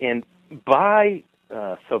 and by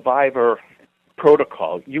Survivor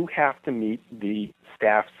protocol, you have to meet the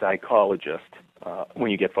staff psychologist when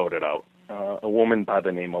you get voted out, a woman by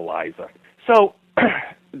the name of Liza. So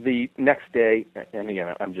the next day, and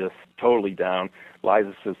again, I'm just totally down.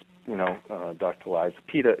 Liza says, Dr. Liza,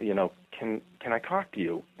 Peter, can I talk to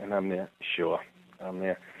you? And I'm there, sure, I'm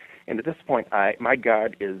there. And at this point, my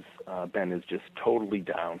guard is just totally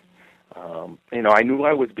down. I knew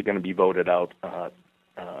I was going to be voted out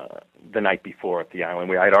the night before at the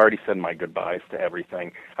island. I'd already said my goodbyes to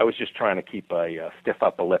everything. I was just trying to keep a stiff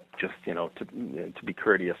upper lip, just to be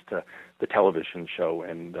courteous to the television show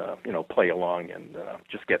and play along and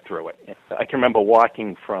just get through it. And I can remember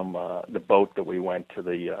walking from the boat that we went to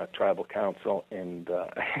the tribal council, and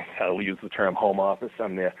I'll use the term home office.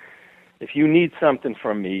 I'm there. If you need something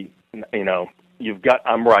from me,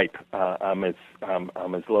 I'm ripe. I'm as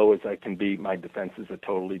low as I can be. My defenses are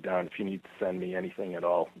totally down. If you need to send me anything at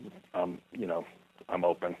all, I'm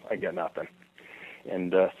open. I got nothing.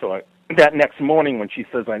 And that next morning when she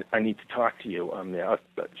says, I need to talk to you, I'm there.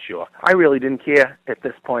 Sure. I really didn't care at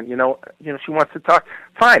this point. She wants to talk.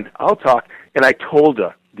 Fine, I'll talk. And I told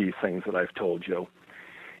her these things that I've told you.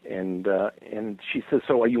 And she says,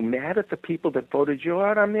 so are you mad at the people that voted you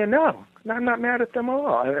out? I'm there, no, I'm not mad at them at all.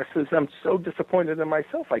 I says, I'm so disappointed in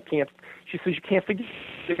myself. I can't. She says, you can't forgive.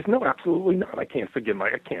 She says, no, absolutely not. I can't forgive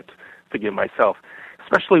myself,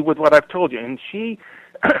 especially with what I've told you. And she,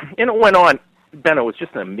 and it went on. Ben, it was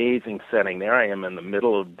just an amazing setting. There I am in the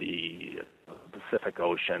middle of the Pacific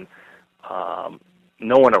Ocean.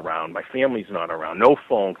 No one around. My family's not around. No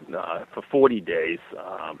phone for 40 days.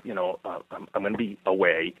 I'm going to be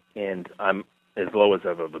away, and I'm as low as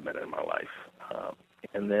I've ever been in my life.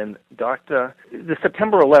 And then the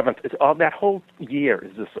September 11th, that whole year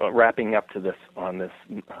is just wrapping up to this on this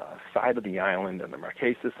side of the island and the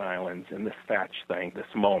Marquesas Islands and this Thatch thing, this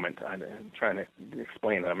moment. I'm trying to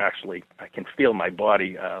explain it. I can feel my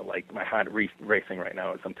body, like my heart racing right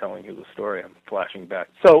now as I'm telling you the story. I'm flashing back.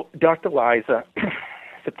 So Dr. Liza,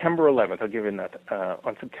 September 11th, I'll give you that.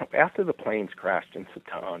 After the planes crashed on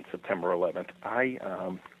September 11th, I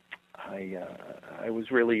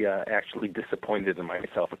was really actually disappointed in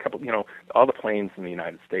myself. All the planes in the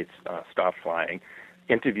United States stopped flying.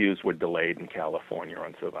 Interviews were delayed in California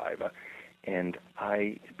on Survivor. And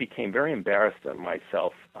I became very embarrassed at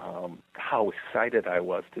myself how excited I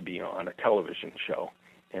was to be on a television show.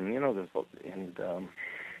 And,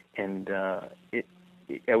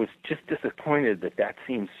 I was just disappointed that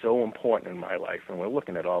seemed so important in my life. And we're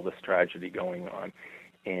looking at all this tragedy going on.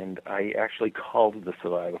 And I actually called the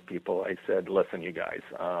Survivor people. I said, listen, you guys,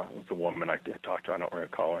 it was a woman I talked to, I don't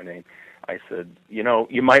recall her name. I said,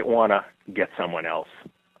 you might want to get someone else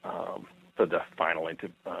for the final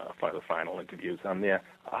interviews. I'm there.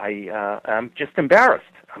 I'm just embarrassed.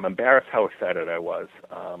 I'm embarrassed how excited I was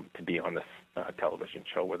to be on this television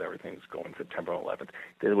show with everything's going September 11th.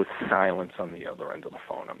 There was silence on the other end of the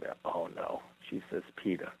phone. I'm there. Oh, no. She says,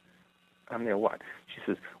 Peter. I'm there, what? She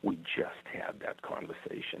says, we just had that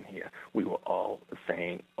conversation here. We were all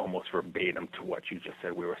saying almost verbatim to what you just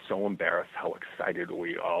said. We were so embarrassed how excited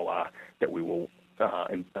we all are that we will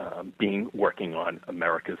working on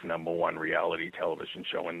America's #1 reality television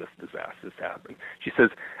show, and this disaster's happened. She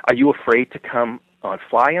says, are you afraid to come on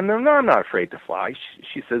fly? And no, I'm not afraid to fly.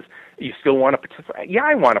 She says, you still want to participate? Yeah,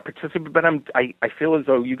 I want to participate, but I feel as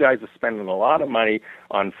though you guys are spending a lot of money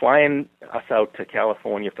on flying us out to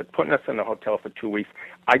California, for putting us in a hotel for 2 weeks.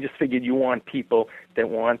 I just figured you want people that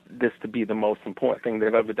want this to be the most important thing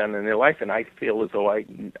they've ever done in their life, and I feel as though I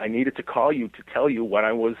needed to call you to tell you what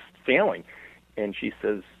I was feeling. And she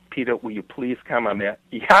says, Peter, will you please come? I'm there.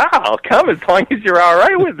 Yeah, I'll come as long as you're all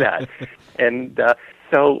right with that. And to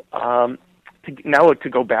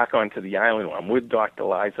go back onto the island, I'm with Dr.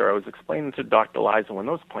 Liza. I was explaining to Dr. Liza when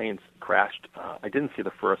those planes crashed. I didn't see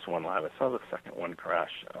the first one live. I saw the second one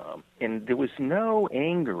crash. And there was no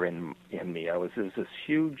anger in me. There was this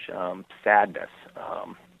huge sadness.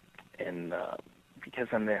 Because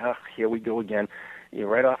I'm there, here we go again.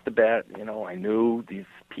 Right off the bat, I knew these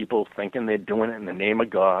people thinking they're doing it in the name of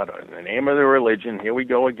God or in the name of their religion. Here we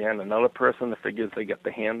go again. Another person that figures they get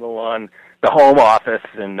the handle on the home office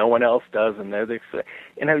and no one else does. And I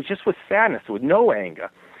was just with sadness, with no anger.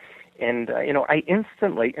 And I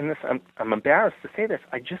instantly, and this, I'm embarrassed to say this,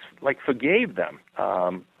 I just forgave them. I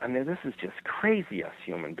mean, this is just crazy, us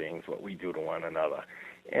human beings, what we do to one another.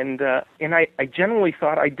 And I generally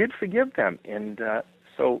thought I did forgive them. And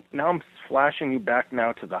so now I'm flashing you back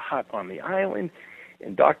now to the hut on the island,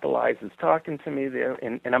 and Dr. Liza's talking to me there,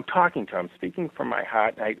 and I'm talking to her. I'm speaking from my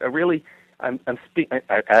heart. I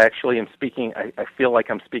actually am speaking. I feel like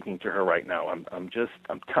I'm speaking to her right now. I'm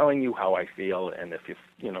telling you how I feel, and if you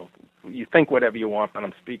think whatever you want, but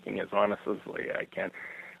I'm speaking as honestly as I can.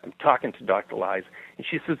 I'm talking to Dr. Liza, and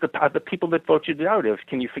she says, the people that voted you out,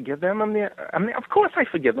 can you forgive them? I'm there. Of course I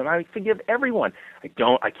forgive them. I forgive everyone.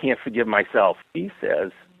 I can't forgive myself. She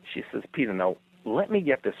says, Peter, no, let me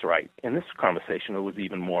get this right. In this conversation, it was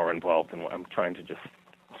even more involved, and I'm trying to just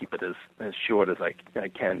keep it as short as I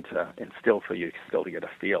can to instill for you still to get a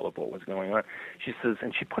feel of what was going on. She says,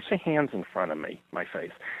 and she puts her hands in front of my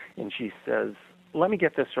face, and she says, let me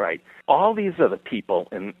get this right. All these other people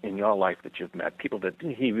in your life that you've met, people that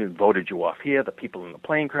he voted you off here, the people in the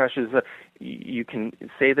plane crashes, you can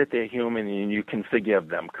say that they're human and you can forgive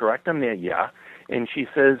them. Correct them there? Yeah. And she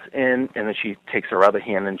says, and then she takes her other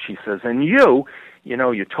hand and she says, and you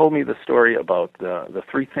told me the story about the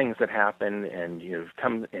three things that happened, and you've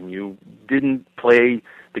come and you didn't play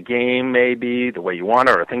the game maybe the way you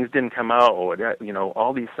wanted, or things didn't come out, or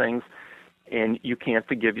all these things. And you can't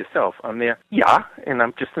forgive yourself. I'm there, yeah, and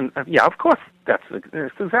I'm just, yeah, of course, that's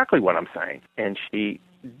exactly what I'm saying. And she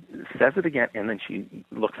says it again, and then she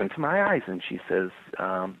looks into my eyes, and she says,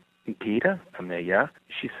 Peter, I'm there, yeah.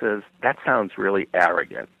 She says, that sounds really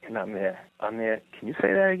arrogant. And I'm there, can you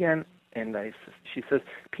say that again? And she says,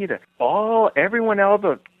 Peter, everyone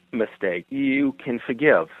else's mistake you can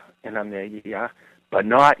forgive. And I'm there, yeah. But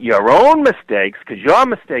not your own mistakes, because your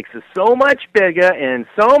mistakes are so much bigger and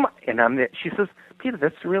I'm there. She says, Peter,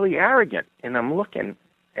 that's really arrogant. And I look at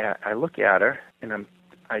her, and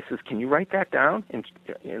I says, can you write that down? And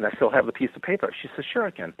I still have the piece of paper. She says, sure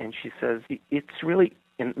I can. And she says, it's really,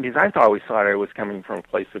 because I always thought I was coming from a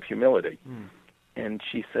place of humility. Mm. And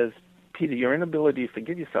she says, Peter, your inability to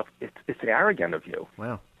forgive yourself, it's arrogant of you.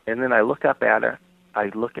 Wow. And then I look up at her,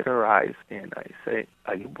 I look at her eyes, and I say,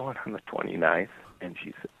 are you born on the 29th? And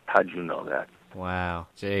she said, how'd you know that? Wow.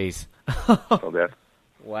 Jeez.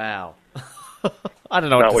 Wow. I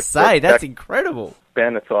don't know what to say. That's incredible.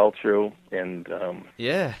 Ben, it's all true. And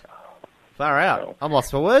yeah. Far out. So, I'm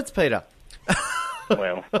lost for words, Peter.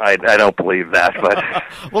 Well, I don't believe that. But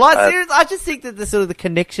well, I just think that the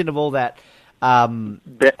connection of all that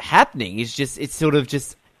happening is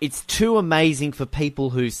it's too amazing for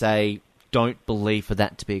people who say, don't believe for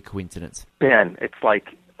that to be a coincidence. Ben, it's like,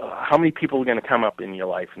 how many people are going to come up in your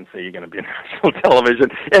life and say you're going to be on national television?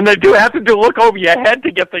 And they do have to look over your head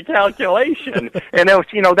to get the calculation. And that was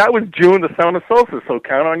June, the summer solstice. So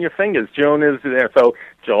count on your fingers. June is there. So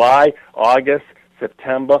July, August,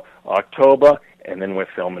 September, October, and then we're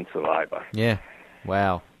filming Survivor. Yeah.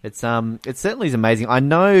 Wow. It certainly is amazing. I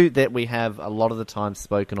know that we have a lot of the time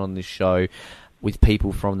spoken on this show with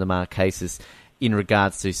people from the Marquesas in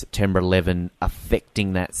regards to September 11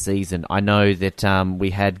 affecting that season. I know that we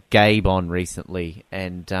had Gabe on recently,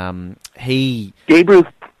 and Gabriel?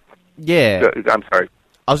 Yeah. I'm sorry.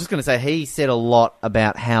 I was just going to say, he said a lot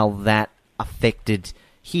about how that affected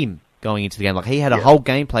him going into the game. Like, he had a whole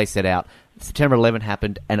gameplay set out. September 11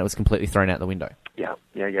 happened, and it was completely thrown out the window. Yeah.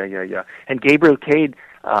 And Gabriel Cade,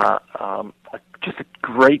 just a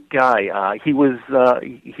great guy. He was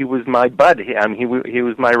my bud. He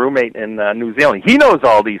was my roommate in New Zealand. He knows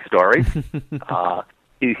all these stories.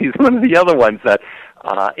 He's one of the other ones that,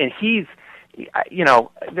 and he's,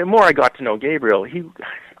 the more I got to know Gabriel,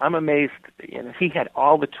 I'm amazed. He had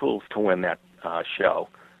all the tools to win that show.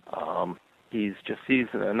 He's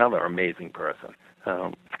another amazing person.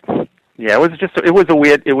 Yeah, it was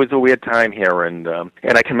a weird time here, and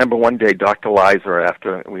I can remember one day Dr. Liza,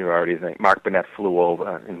 after we were already there, Mark Burnett flew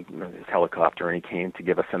over in his helicopter, and he came to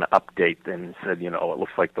give us an update and said, it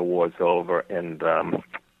looks like the war's over, and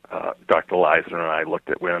Dr. Liza and I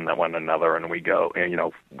looked at one another, and we go, and we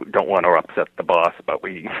don't want to upset the boss, but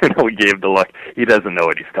we we gave the look. He doesn't know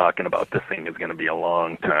what he's talking about. This thing is going to be a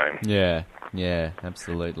long time. Yeah,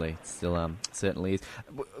 absolutely. It still certainly is.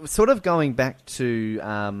 Sort of going back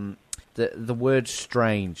to the word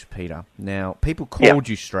strange, Peter. Now, people called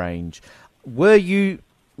you strange. Were you...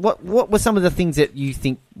 What were some of the things that you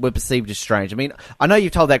think were perceived as strange? I mean, I know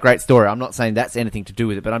you've told that great story. I'm not saying that's anything to do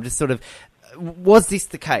with it, but I'm just sort of... Was this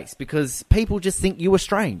the case? Because people just think you were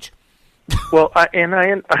strange. Well, and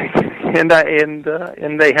they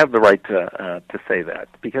have the right to say that,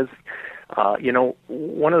 because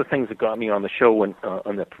one of the things that got me on the show when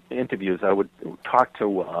on the interviews, I would talk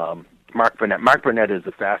to Mark Burnett. Mark Burnett is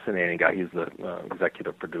a fascinating guy. He's the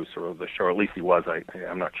executive producer of the show, or at least he was.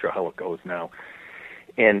 I'm not sure how it goes now.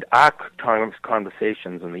 And our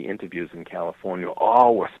conversations and the interviews in California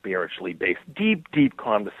all were spiritually based, deep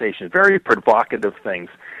conversations, very provocative things.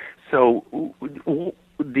 So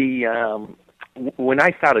when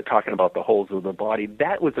I started talking about the holes of the body,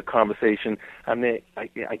 that was a conversation. I mean,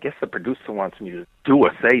 I guess the producer wants me to do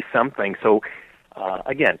or say something. So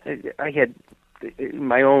again, I had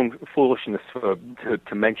my own foolishness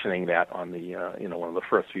to mentioning that on the one of the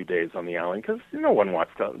first few days on the island, because no one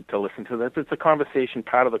wants to listen to this. It's a conversation,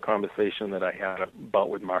 part of the conversation that I had about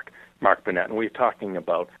with Mark Burnett, and we were talking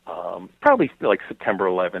about probably like September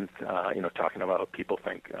 11th. Talking about how people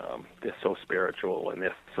think they're so spiritual and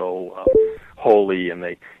they're so holy, and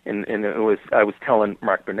it was, I was telling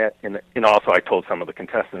Mark Burnett, and also I told some of the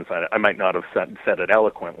contestants. I might not have said it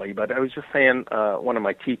eloquently, but I was just saying one of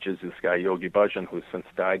my teachers, this guy Yogi Bhajan, who's since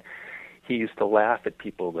died, he used to laugh at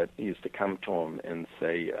people that used to come to him and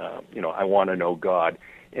say, I want to know God.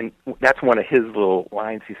 And that's one of his little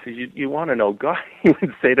lines. He says, you want to know God? He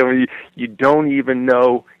would say to me, you don't even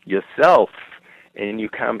know yourself. And you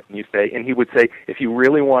come and you say, and he would say, if you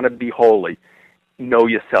really want to be holy, know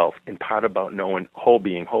yourself. And part about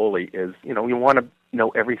being holy is, you want to know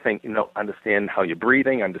everything, understand how you're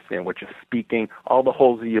breathing, understand what you're speaking, all the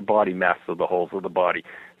holes of your body, master the holes of the body.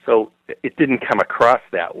 So it didn't come across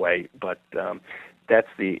that way, but that's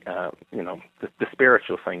the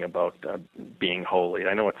spiritual thing about being holy.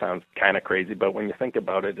 I know it sounds kind of crazy, but when you think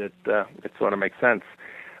about it, it sort of makes sense.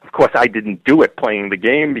 Of course, I didn't do it playing the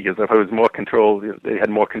game, because if I was more control, they had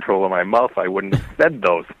more control of my mouth, I wouldn't have said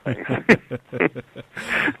those things.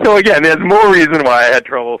 So again, there's more reason why I had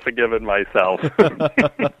trouble forgiving myself.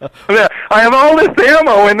 I have all this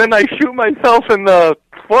ammo, and then I shoot myself in the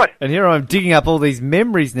foot. And here I'm digging up all these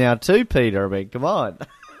memories now too, Peter. I mean, come on.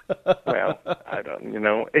 Well, I don't,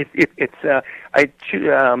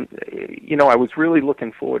 I was really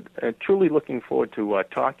truly looking forward to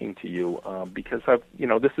talking to you, because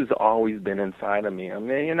this has always been inside of me. I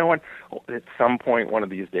mean, you know what? At some point, one of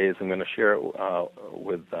these days, I'm going to share it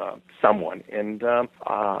with someone. And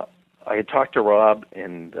I had talked to Rob,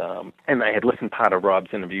 and I had listened part of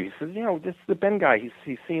Rob's interview. He says, this is the Ben guy. He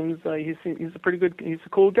seems he's a pretty good, he's a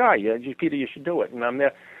cool guy. Yeah, Peter, you should do it. And I'm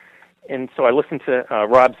there. And so I listened to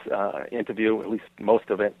Rob's interview, at least most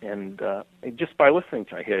of it, and just by listening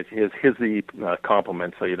to it, here's the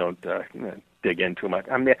compliment, so you don't dig in too much.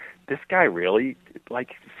 I mean, this guy really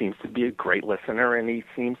seems to be a great listener, and he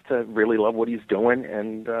seems to really love what he's doing,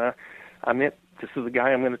 and this is the guy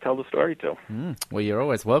I'm going to tell the story to. Well, you're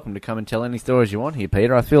always welcome to come and tell any stories you want here,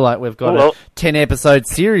 Peter. I feel like we've got a 10-episode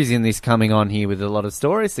series in this coming on here with a lot of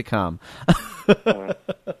stories to come.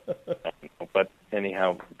 But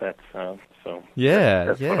anyhow, that's so. Yeah,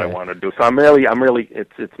 that's what I want to do. So I'm really.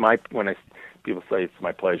 It's my, when people say it's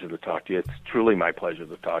my pleasure to talk to you. It's truly my pleasure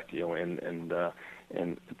to talk to you, and to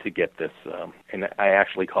get this. And I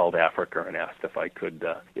actually called Africa and asked if I could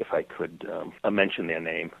mention their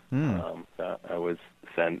name. I was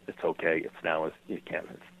said it's okay. It's now as you can.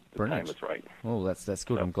 The time is right. Oh, that's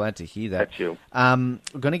good. I'm glad to hear that. That's you.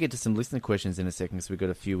 We're going to get to some listener questions in a second, because we've got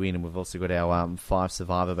a few in, and we've also got our 5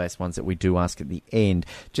 survivor-based ones that we do ask at the end.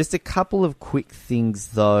 Just a couple of quick things,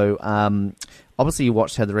 though. Obviously, you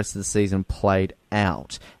watched how the rest of the season played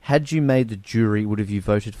out. Had you made the jury, would have you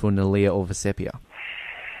voted for Nalia or Vesepia?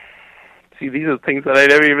 See, these are things that I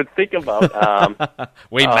never even think about.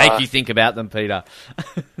 We make you think about them, Peter.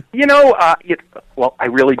 Well, I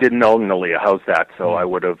really didn't know Nalia. How's that? So I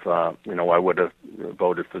would have, I would have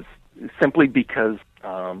voted for, simply because,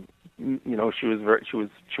 she was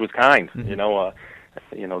kind.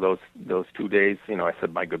 Those 2 days, I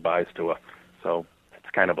said my goodbyes to her. So it's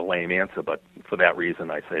kind of a lame answer, but for that reason,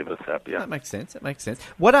 I say Vesepia. That makes sense.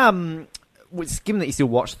 What given that you still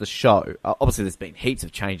watch the show, obviously there's been heaps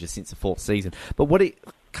of changes since the 4th season, but what are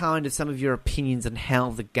kind of some of your opinions on how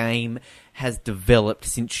the game has developed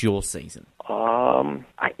since your season? I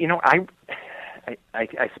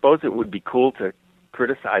suppose it would be cool to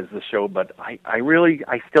criticize the show, but I really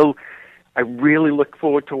look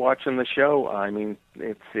forward to watching the show. I mean,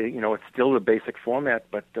 it's still the basic format,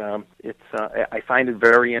 but I find it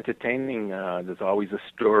very entertaining. There's always a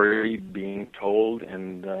story being told,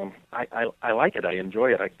 and I like it. I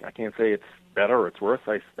enjoy it. I can't say it's better or it's worse.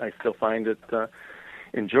 I still find it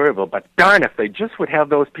enjoyable. But darn, if they just would have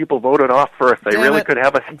those people voted off first, they really could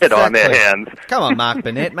have a hit on their hands. Come on, Mark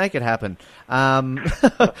Burnett, make it happen. Here's I'm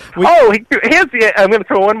going to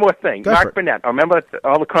throw one more thing. Mark Burnett, I remember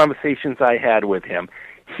all the conversations I had with him.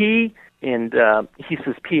 He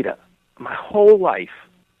says, Peter, my whole life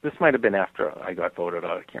this might have been after I got voted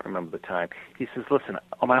out. I can't remember the time. He says, listen,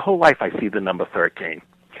 my whole life I see the number 13.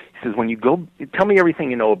 He says, when you go, tell me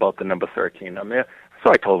everything you know about the number 13. I'm there.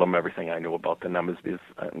 So I told him everything I knew about the numbers because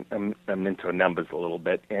I'm into numbers a little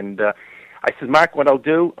bit. And I said, Mark, what I'll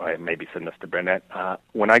do, I maybe said Mr. Burnett,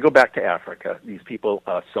 when I go back to Africa, these people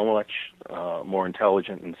are so much more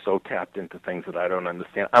intelligent and so tapped into things that I don't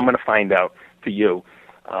understand. I'm going to find out for you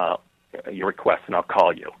your request, and I'll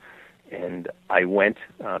call you. And I went,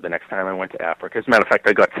 the next time I went to Africa. As a matter of fact,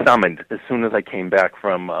 I got summoned. As soon as I came back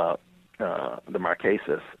from the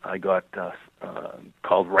Marquesas, I got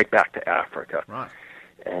called right back to Africa. Right.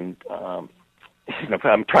 And I'm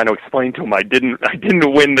trying to explain to them I didn't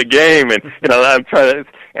win the game, and I'm trying to,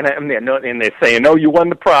 and I'm there, and they're saying, no, you won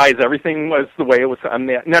the prize. Everything was the way it was. I'm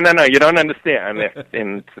there. No, you don't understand. I'm there,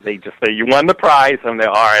 and they just say, you won the prize. I'm there.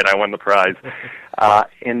 All right, I won the prize.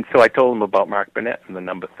 And so I told them about Mark Burnett and the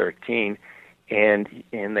number 13, and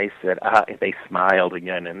they said, they smiled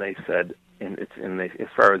again, and they said, as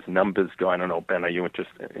far as numbers go, I don't know, Ben, are you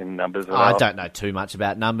interested in numbers at all? I don't know too much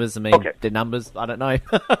about numbers. I mean, okay. The numbers, I don't know.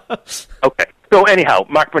 Okay. So anyhow,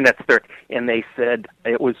 Mark Burnett's 13, and they said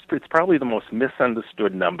it's probably the most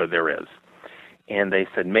misunderstood number there is. And they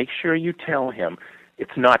said, make sure you tell him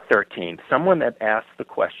it's not 13. Someone that asks the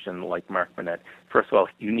question like Mark Burnett, first of all,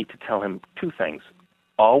 you need to tell him two things.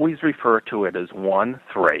 Always refer to it as 1-3.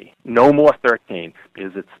 No more 13,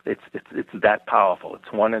 because it's that powerful.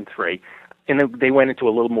 It's 1 and 3. And they went into a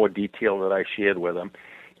little more detail that I shared with them,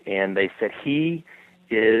 and they said he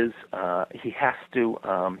has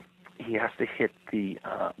to hit the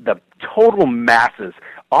total masses.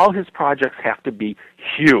 All his projects have to be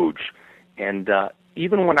huge, and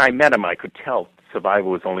even when I met him, I could tell Survivor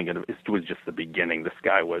was it was just the beginning. This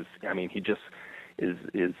guy was, he just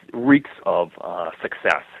is reeks of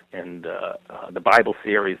success, and the Bible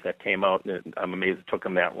series that came out, I'm amazed it took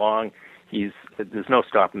him that long. There's no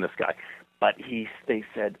stopping this guy. But they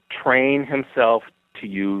said, train himself to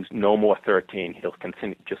use no more 13. He'll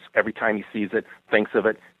continue, just every time he sees it, think of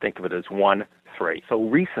it as 1-3. So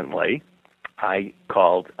recently, I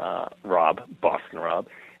called Boston Rob,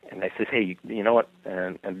 and I said, hey, you know what,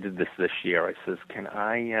 and I did this year. I says, do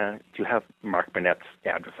you have Mark Burnett's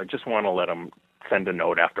address? I just want to let him send a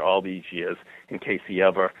note after all these years in case he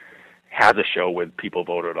ever has a show with people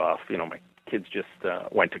voted off. My kids just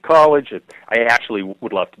went to college. I actually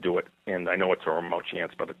would love to do it, and I know it's a remote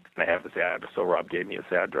chance, but I have his address, so Rob gave me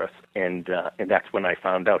his address. And that's when I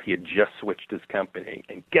found out he had just switched his company.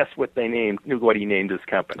 And guess what knew what he named his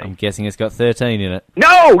company? I'm guessing it's got 13 in it.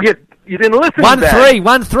 No! You didn't listen to that.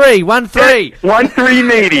 1-3. 1-3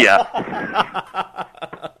 Media.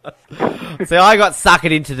 So I got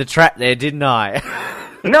suckered into the trap there, didn't I?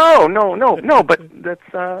 No, but that's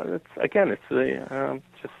again, it's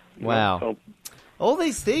just... Wow. So, all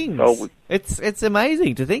these things. It's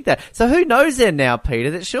amazing to think that. So who knows then now,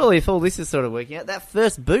 Peter, that surely if all this is sort of working out, that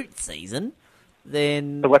first boot season,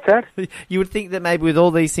 then... What's that? You would think that maybe with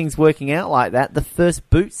all these things working out like that, the first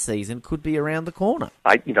boot season could be around the corner.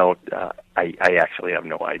 I actually have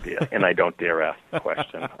no idea, and I don't dare ask the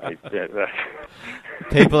question.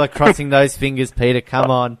 People are crossing those fingers, Peter. Come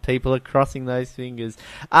on. People are crossing those fingers.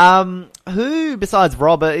 Who, besides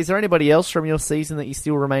Rob, is there anybody else from your season that you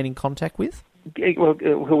still remain in contact with? Well,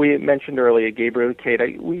 who we mentioned earlier, Gabriel and Kate,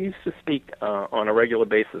 we used to speak on a regular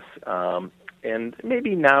basis, and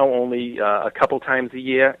maybe now only a couple times a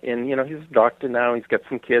year. And, he's a doctor now. He's got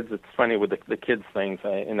some kids. It's funny with the kids things,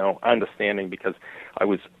 understanding because I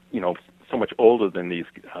was, so much older than these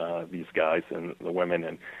guys and the women,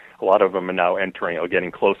 and a lot of them are now entering or getting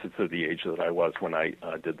closer to the age that I was when I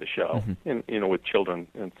did the show. Mm-hmm. And with children,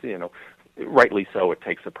 and rightly so, it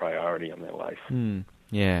takes a priority in their life.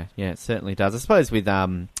 Yeah, it certainly does. I suppose with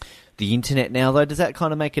the internet now, though, does that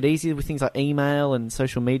kind of make it easier with things like email and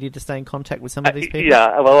social media to stay in contact with some of these people?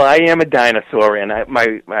 Yeah, well, I am a dinosaur, and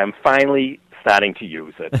I'm finally starting to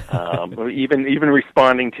use it. Even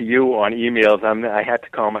responding to you on emails, I had to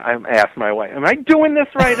call I asked my wife, "Am I doing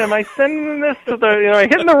this right? Am I sending this to the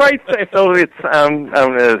hitting the right thing?" So it's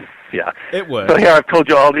yeah, it works. So here I've told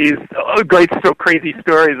you all these crazy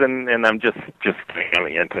stories, and I'm just on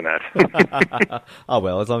the internet. Oh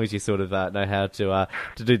well, as long as you sort of know how to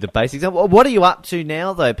do the basics. What are you up to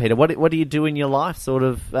now, though, Peter? What do you do in your life? Sort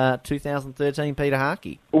of 2013, Peter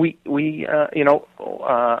Harkey. I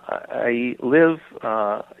live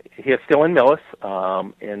here still in Millis,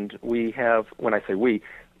 and we have. When I say we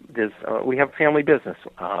have a family business.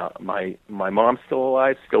 My mom's still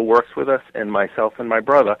alive, still works with us, and myself and my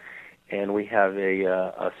brother. and we have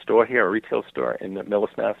a store here, a retail store in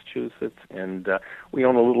Millis, Massachusetts, and we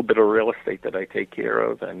own a little bit of real estate that I take care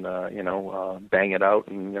of, and bang it out,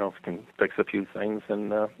 and can fix a few things,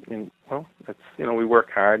 and well, that's we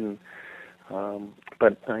work hard, and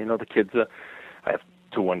but the kids. I have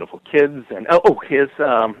two wonderful kids, and here's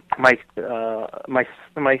my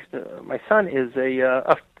son is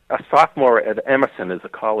a sophomore at Emerson, is a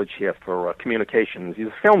college here for communications. He's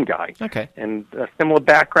a film guy, okay, and a similar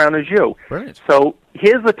background as you. Brilliant. So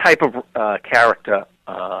here's the type of character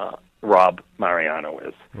Rob Mariano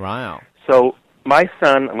is. Wow. So my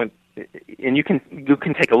son, and you can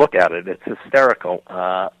take a look at it. It's hysterical.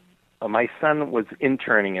 My son was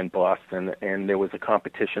interning in Boston, and there was a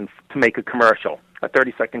competition to make a commercial, a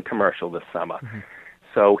 30-second commercial this summer. Mm-hmm.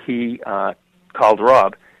 So he called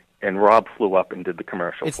Rob, and Rob flew up and did the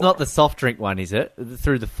commercial. It's not the soft drink one, is it?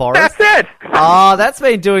 Through the forest? That's it! Oh, that's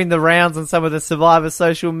been doing the rounds on some of the Survivor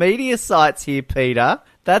social media sites here, Peter.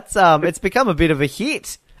 That's it's become a bit of a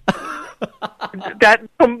hit. That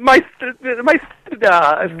my filmed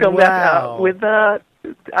that with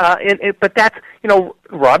but that's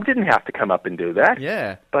Rob didn't have to come up and do that.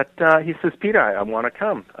 Yeah. But he says, Peter, I want to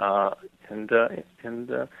come, and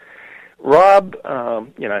Rob,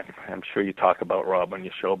 I'm sure you talk about Rob on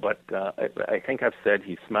your show, but I think I've said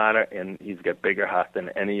he's smarter and he's got bigger heart than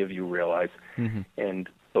any of you realize, mm-hmm. and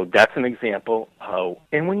so that's an example how.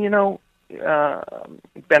 And when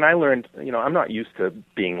Ben, I learned, I'm not used to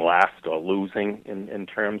being last or losing in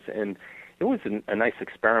terms, and it was a nice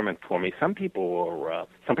experiment for me. Some people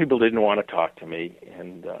didn't want to talk to me,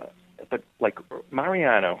 and but like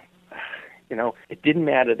Mariano, it didn't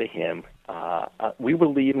matter to him. We were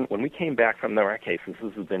leaving when we came back from our cases.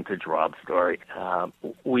 This is a vintage Rob story.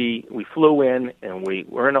 We flew in and we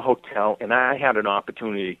were in a hotel, and I had an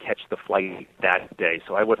opportunity to catch the flight that day,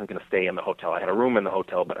 so I wasn't going to stay in the hotel. I had a room in the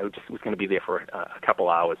hotel, but I just was going to be there for a couple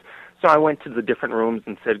hours. So I went to the different rooms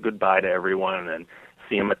and said goodbye to everyone and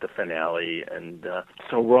see him at the finale. And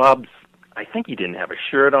so Rob's, I think he didn't have a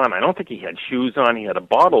shirt on. I don't think he had shoes on. He had a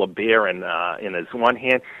bottle of beer in his one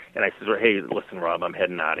hand. And I said, hey, listen, Rob, I'm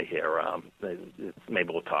heading out of here. Maybe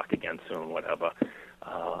we'll talk again soon, whatever.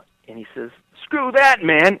 And he says, screw that,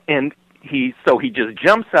 man. And he just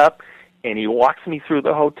jumps up and he walks me through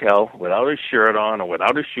the hotel without his shirt on or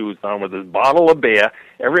without his shoes on with his bottle of beer.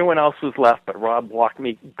 Everyone else was left, but Rob walked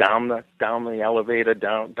me down the elevator,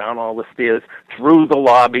 down all the stairs, through the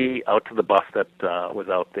lobby, out to the bus that was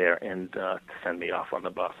out there, and to send me off on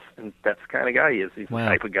the bus. And that's the kind of guy he is. He's Wow. the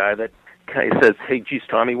type of guy that kind of says, hey, geez,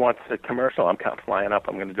 Tommy wants a commercial. I'm flying up.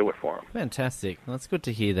 I'm going to do it for him. Fantastic. Well, it's good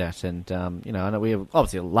to hear that. And, I know we have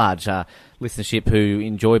obviously a large listenership who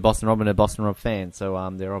enjoy Boston Rob and are Boston Rob fans. So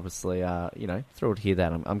they're obviously, thrilled to hear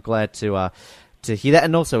that. I'm glad to hear that.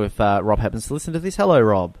 And also if Rob happens to listen to this, hello,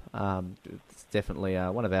 Rob. It's definitely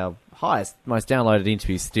one of our highest, most downloaded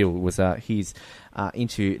interviews still was his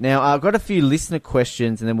interview. Now, I've got a few listener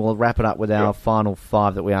questions, and then we'll wrap it up with our final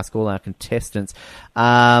 5 that we ask all our contestants.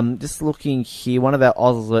 Just looking here, one of our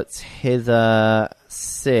Ozlets, Heather,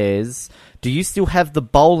 says, do you still have the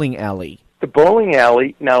bowling alley? The bowling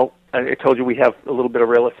alley, now, I told you we have a little bit of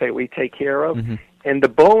real estate we take care of. Mm-hmm. And the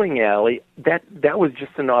bowling alley, that was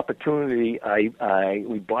just an opportunity.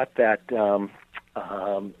 We bought that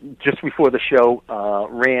just before the show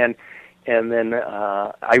ran, and then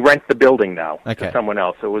I rent the building now to someone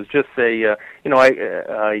else. So it was just it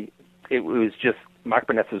was just Mark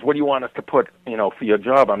Burnett says, "What do you want us to put, for your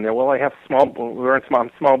job?" I'm there. Well, I have we're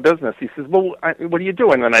in small business. He says, "Well, what are you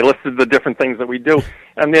doing?" And I listed the different things that we do.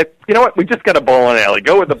 And they, you know what? We just got a bowling alley.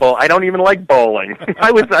 Go with the bowl. I don't even like bowling.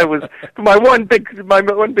 I was my one big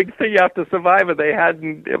thing after Survivor.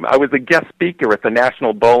 I was a guest speaker at the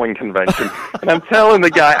National Bowling Convention, and I'm telling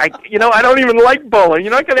the guy, I don't even like bowling.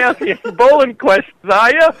 You're not going to ask me any bowling questions,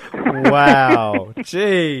 are you? Wow,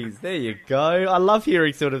 jeez, there you go. I love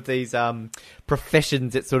hearing sort of these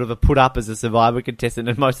professions that sort of are put up as a Survivor contestant,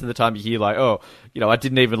 and most of the time you hear like, I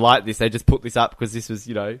didn't even like this. They just put this up because this was,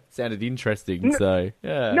 sounded interesting. So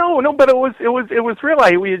yeah. No, but it was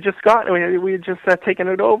real. We had just taken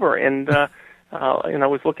it over, and I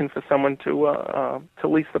was looking for someone to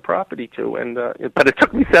lease the property to, but it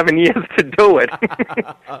took me 7 years to do it.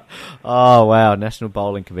 Oh wow, National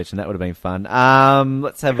Bowling Convention, that would have been fun.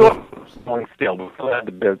 Let's have still,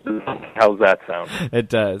 how's that sound? It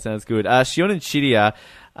does, sounds good. Shion and Shidia,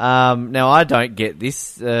 now I don't get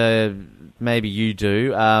this, maybe you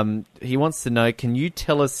do. He wants to know, can you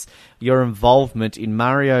tell us your involvement in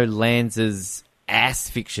Mario Lanza's ass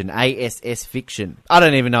fiction, ASS fiction? I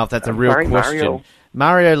don't even know if that's a real question.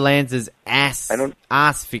 Mario Lanza's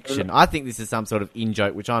ass fiction. I think this is some sort of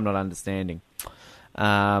in-joke, which I'm not understanding.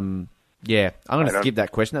 Yeah, I'm going to skip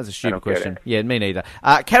that question. That's a stupid question. It. Yeah, me neither.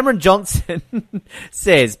 Cameron Johnson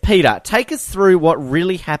says, Peter, take us through what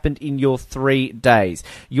really happened in your 3 days.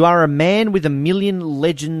 You are a man with a million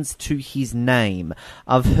legends to his name.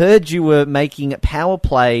 I've heard you were making power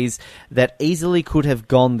plays that easily could have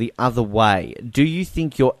gone the other way. Do you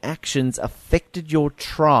think your actions affected your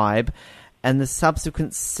tribe and the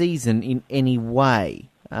subsequent season in any way?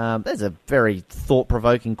 That's a very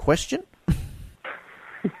thought-provoking question.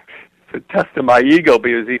 To test of my ego,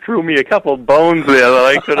 because he threw me a couple of bones there that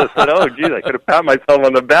I could have said, oh, geez, I could have pat myself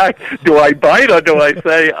on the back. Do I bite or do I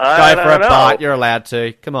say, I don't know? Go for a bite. You're allowed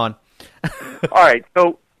to. Come on. All right.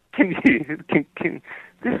 So can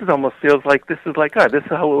this almost feels like this is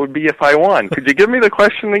how it would be if I won. Could you give me the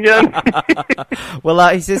question again? Well,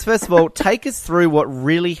 he says, first of all, take us through what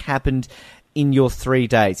really happened in your 3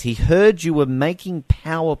 days. He heard you were making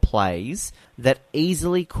power plays that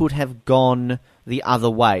easily could have gone the other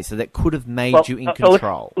way, so that could have made you in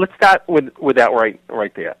control. Let's start with that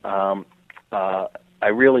right there. I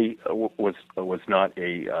really was not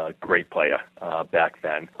a great player back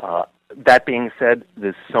then. That being said,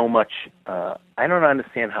 there's so much. I don't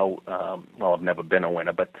understand how. I've never been a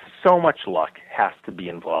winner, but so much luck has to be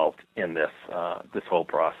involved in this whole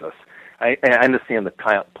process. I understand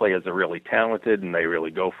the players are really talented and they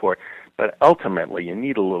really go for it, but ultimately you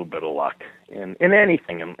need a little bit of luck in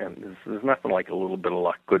anything, and there's nothing like a little bit of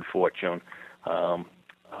luck, good fortune,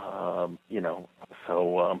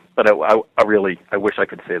 But I really wish I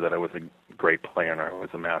could say that I was a great player and I was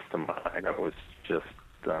a mastermind. I was just.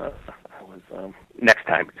 Next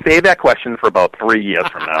time, save that question for about 3 years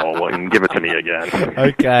from now and give it to me again.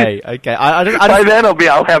 Okay. By then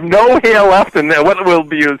I'll have no hair left, and what it will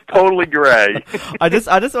be is totally gray. I just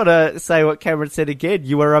want to say what Cameron said again.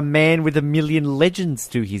 You are a man with a million legends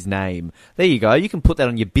to his name. There you go. You can put that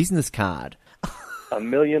on your business card. A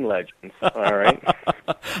million legends. All right.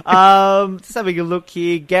 Just having a look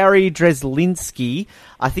here. Gary Dreslinski.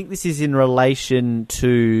 I think this is in relation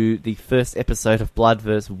to the first episode of Blood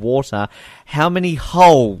vs. Water. How many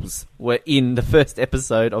holes were in the first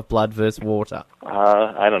episode of Blood vs. Water?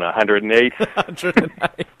 I don't know, 108.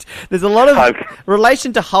 108. There's a lot of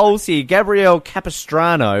relation to holes here. Gabrielle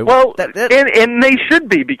Capistrano. Well, and they should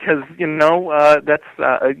be, because, that's,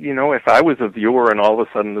 if I was a viewer and all of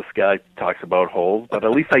a sudden this guy talks about holes, but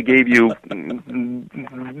at least I gave you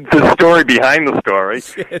the story behind the story.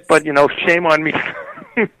 Yes. But, shame on me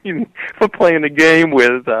for playing a game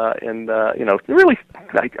with, really,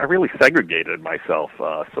 I really segregated myself.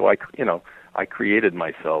 So I created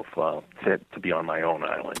myself to be on my own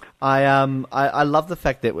island. I love the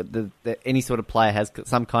fact that any sort of player has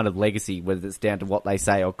some kind of legacy, whether it's down to what they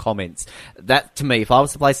say or comments. That, to me, if I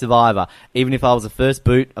was to play Survivor, even if I was a first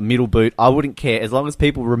boot, a middle boot, I wouldn't care, as long as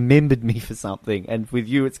people remembered me for something. And with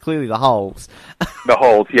you, it's clearly the holes. The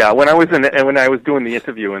holes, yeah. When I was doing the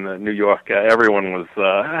interview in New York, everyone was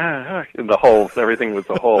in the holes. Everything was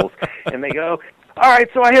the holes, and they go, all right,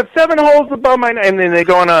 so I have 7 holes above my... And then they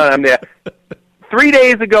go on, I'm there. 3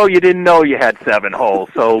 days ago, you didn't know you had 7 holes,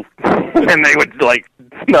 so... And they would,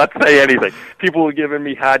 not say anything. People were giving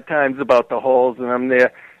me hard times about the holes, and I'm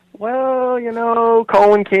there. Well,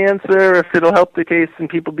 colon cancer, if it'll help the case and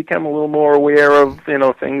people become a little more aware of,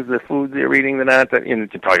 things, the foods they're eating, they're not...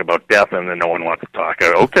 to talk about death, and then no one wants to talk.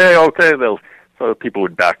 Okay, so people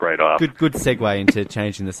would back right off. Good segue into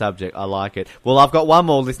changing the subject. I like it. Well, I've got one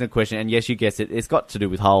more listener question, and yes, you guessed it. It's got to do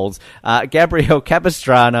with holes. Gabriel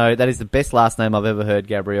Capistrano, that is the best last name I've ever heard,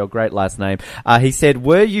 Gabriel. Great last name. He said,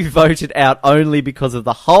 were you voted out only because of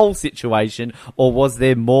the hole situation, or was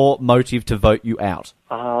there more motive to vote you out?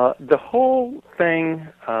 The whole thing,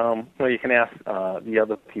 you can ask the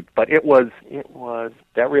other people, but it was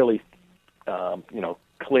that really,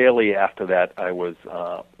 clearly after that, I was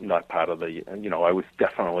not part of the, I was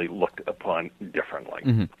definitely looked upon differently.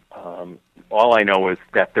 Mm-hmm. All I know is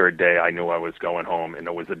that third day I knew I was going home, and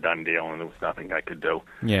it was a done deal, and there was nothing I could do.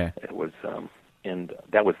 Yeah. It was, and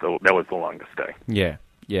that was the longest day. Yeah.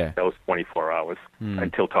 That was 24 hours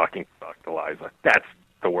until talking to Dr. Liza. That's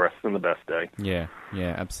the worst and the best day. Yeah,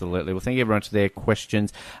 absolutely. Well, thank you everyone for their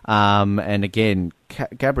questions. And again,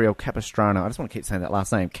 Gabriel Capistrano. I just want to keep saying that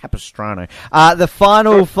last name, Capistrano. The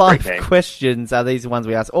final 5 questions are these ones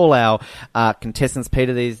we ask all our contestants.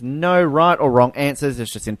 Peter, there's no right or wrong answers.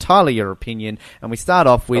 It's just entirely your opinion. And we start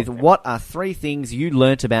off with, what are 3 things you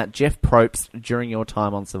learnt about Jeff Probst during your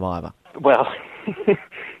time on Survivor? Well,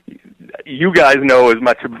 you guys know as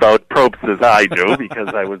much about Probst as I do, because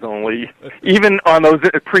I was only, even on those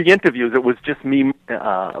pre-interviews, it was just me,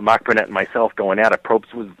 Mark Burnett, and myself going at it.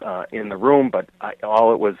 Probst was in the room, but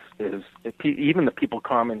all it was is, even the people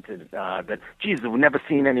commented that, geez, we've never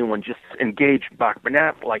seen anyone just engage Mark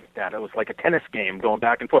Burnett like that. It was like a tennis game going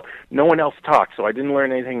back and forth. No one else talked, so I didn't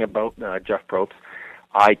learn anything about Jeff Probst.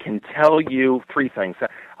 I can tell you three things.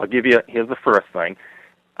 I'll give you, here's the first thing.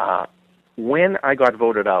 When I got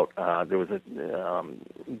voted out, there was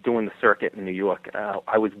doing the circuit in New York,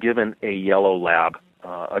 I was given a yellow lab,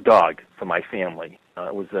 a dog for my family.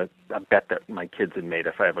 It was a bet that my kids had made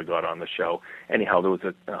if I ever got on the show. Anyhow, there was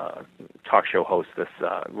a talk show hostess,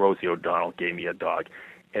 Rosie O'Donnell, gave me a dog.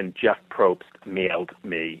 And Jeff Probst mailed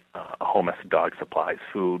me a home dog supplies,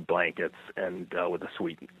 food, blankets, and with a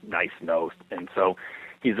sweet, nice note. And so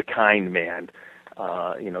he's a kind man.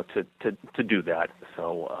 To do that.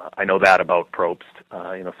 So I know that about Probst.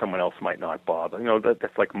 Someone else might not bother.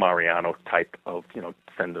 That's like Mariano type of,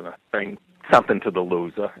 sending a thing, something to the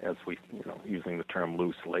loser, as we, using the term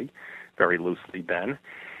loosely, very loosely, Ben.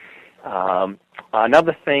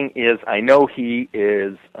 Another thing is, I know he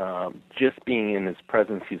is, just being in his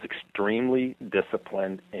presence, he's extremely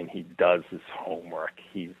disciplined, and he does his homework.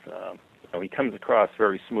 He's, he comes across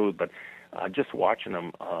very smooth, but just watching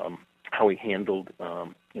him, how he handled,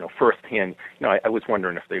 firsthand. I was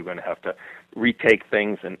wondering if they were going to have to retake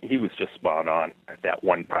things, and he was just spot on at that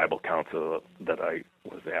one Bible council that I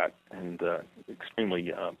was at, and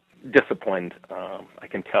extremely disciplined. I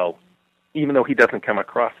can tell, even though he doesn't come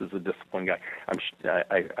across as a disciplined guy,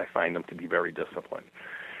 I find him to be very disciplined.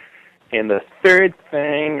 And the third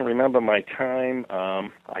thing, remember my time.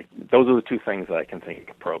 Those are the two things that I can think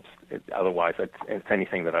of Probst. Otherwise, it's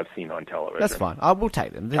anything that I've seen on television. That's fine. I will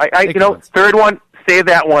take them. Third one, save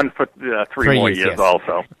that one for 3 more years. Yes.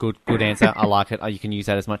 Also. Good answer. I like it. You can use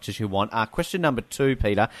that as much as you want. Question number 2,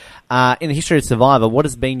 Peter. In the history of Survivor, what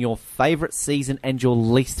has been your favourite season and your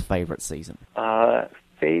least favourite season?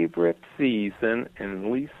 Favorite season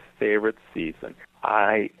and least favorite season.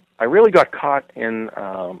 I really got caught in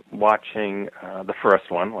watching the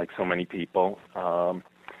first one, like so many people, and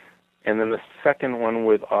then the second one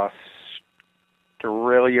with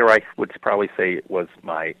Australia, I would probably say it was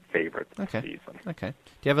my favorite season. Okay. Do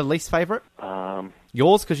you have a least favorite?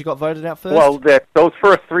 Yours, because you got voted out first? Well, those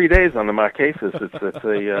first 3 days on the Marquesas,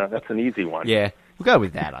 that's an easy one. Yeah. We'll go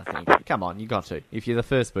with that, I think. Come on, you got to. If you're the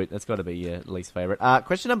first boot, that's got to be your least favourite.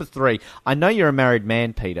 Question number 3. I know you're a married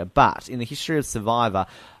man, Peter, but in the history of Survivor,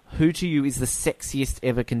 who to you is the sexiest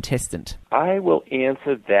ever contestant? I will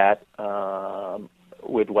answer that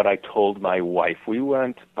with what I told my wife. We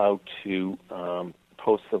went out to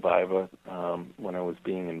post-Survivor when I was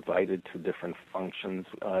being invited to different functions.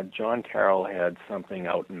 John Carroll had something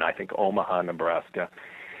out in, I think, Omaha, Nebraska.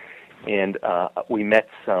 And we met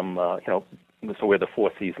some, so we're the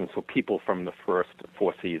 4 seasons, so people from the first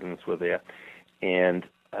 4 seasons were there. And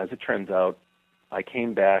as it turns out, I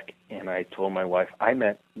came back and I told my wife, I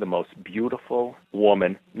met the most beautiful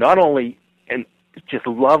woman, not only, and just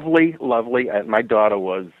lovely. My daughter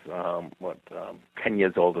was, 10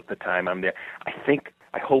 years old at the time I'm there.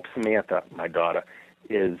 I hope Samantha, my daughter,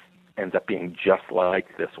 ends up being just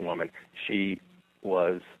like this woman. She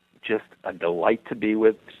was just a delight to be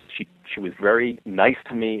with. She was very nice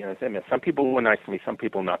to me. And I said, some people were nice to me, some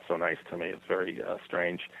people not so nice to me. It's very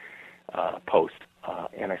strange post.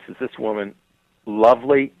 And I said, this woman,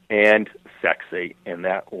 lovely and sexy, and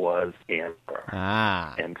that was Amber.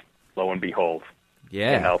 And lo and behold,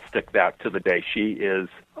 and I'll stick that to the day. She is,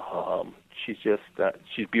 she's just,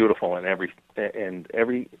 she's beautiful in every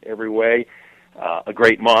way. A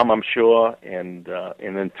great mom, I'm sure, and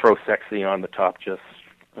then throw sexy on the top just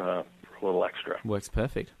a little extra. Works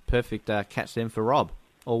perfect. Perfect catch then for Rob.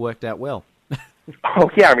 All worked out well. Oh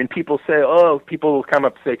yeah, I mean, people will come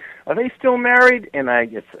up and say, "Are they still married?" And I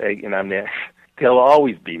just say, I'm there. They'll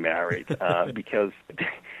always be married because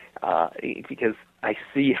I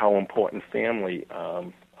see how important family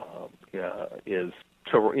is.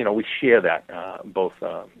 To we share that. Both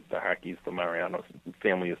the Harkeys, the Marianos,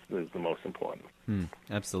 family is the most important.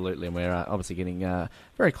 Absolutely, and we're obviously getting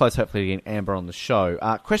very close. Hopefully, getting Amber on the show.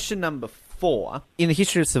 Question number 4. In the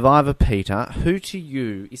history of Survivor, Peter, who to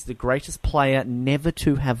you is the greatest player never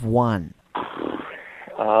to have won?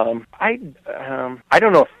 I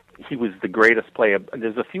don't know if he was the greatest player.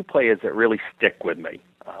 There's a few players that really stick with me,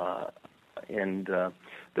 and the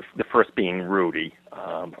first being Rudy.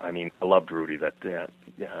 I loved Rudy. That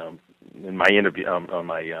in my interview on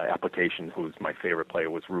my application, who's my favorite player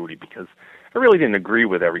was Rudy, because I really didn't agree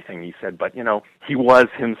with everything he said, but he was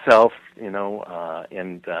himself, and he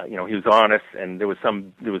was honest, and there was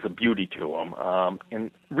a beauty to him.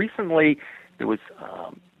 And recently there was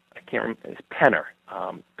I can't remember, it's Penner.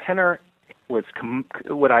 Penner was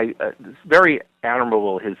very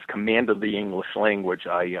admirable, his command of the English language.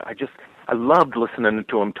 I loved listening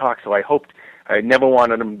to him talk, so I never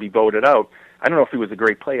wanted him to be voted out. I don't know if he was a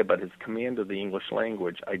great player, but his command of the English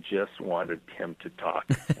language, I just wanted him to talk.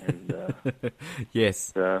 And,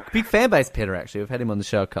 yes. Big fan base, Peter, actually. We've had him on the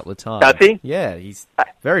show a couple of times. Does he? Yeah, he's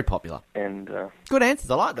very popular. And good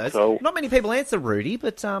answers. I like those. So, not many people answer Rudy,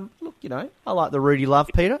 but look, I like the Rudy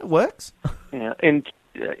love, Peter. It works. Yeah, and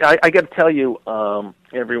I got to tell you,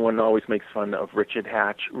 everyone always makes fun of Richard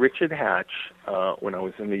Hatch. Richard Hatch, when I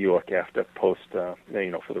was in New York after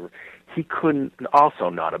he couldn't also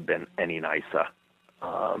not have been any nicer.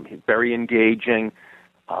 He's very engaging.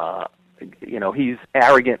 He's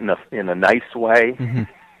arrogant in a nice way. Mm-hmm.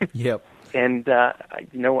 Yep. And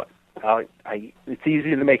it's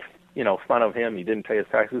easy to make fun of him. He didn't pay his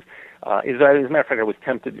taxes. As a matter of fact, I was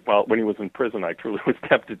tempted. Well, when he was in prison, I truly was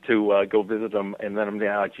tempted to go visit him, and then I'm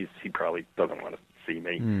geez, he probably doesn't want to see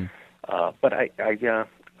me. Mm. But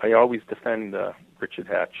I always defend Richard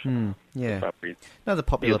Hatch. Yeah, another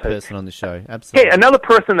popular person on the show. Absolutely. Hey, another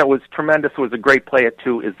person that was tremendous, was a great player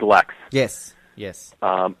too, is Lex. Yes.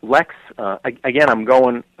 Lex, again, I'm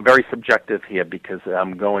going very subjective here because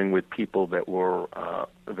I'm going with people that were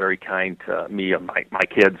very kind to me and my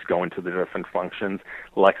kids going to the different functions.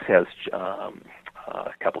 Lex has a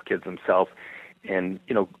couple kids himself, and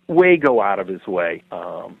way go out of his way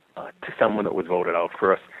to someone that was voted out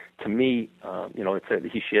first. To me,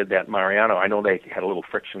 he shared that Mariano. I know they had a little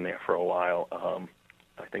friction there for a while.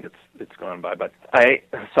 I think it's gone by, but I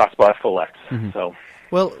soft spot for Lex. Mm-hmm. So.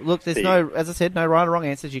 Well, look, there's as I said, no right or wrong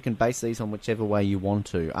answers. You can base these on whichever way you want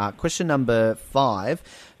to. Question number 5.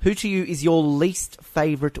 Who to you is your least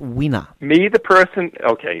favourite winner? Me, the person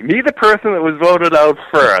that was voted out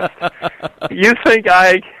first. You think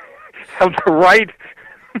I have the right?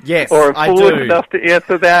 Yes, or I foolish do. enough to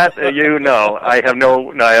answer that? I have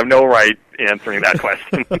no right answering that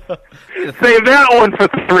question. Save that one for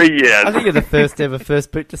 3 years. I think you're the first ever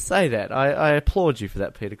first boot to say that. I applaud you for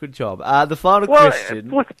that, Peter. Good job. The final question.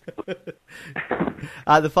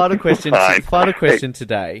 The final question. Fine. Final question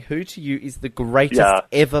today. Who to you is the greatest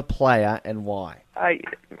ever player, and why? I'm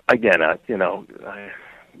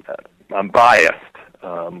biased.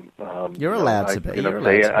 You're allowed to be. You're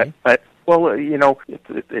allowed to be. Well,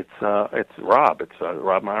 it's Rob. It's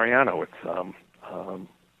Rob Mariano. It's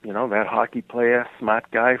that hockey player, smart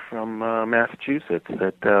guy from Massachusetts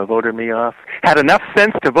that voted me off. Had enough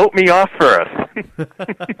sense to vote me off first.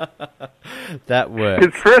 That works.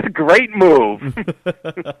 His first great move.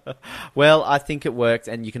 Well, I think it works,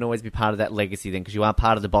 and you can always be part of that legacy then, because you are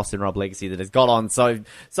part of the Boston Rob legacy that has got on so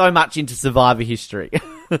much into Survivor history.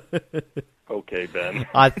 Okay, Ben.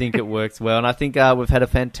 I think it works well, and I think we've had a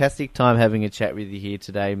fantastic time having a chat with you here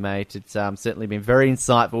today, mate. It's certainly been very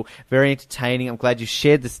insightful, very entertaining. I'm glad you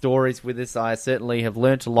shared the stories with us. I certainly have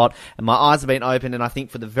learnt a lot, and my eyes have been opened, and I think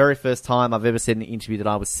for the very first time I've ever said in an interview that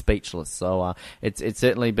I was speechless. So it's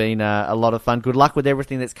certainly been a lot of fun. Good luck with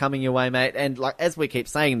everything that's coming your way, mate. And as we keep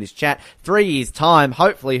saying in this chat, 3 years' time,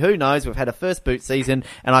 hopefully, who knows, we've had a first boot season,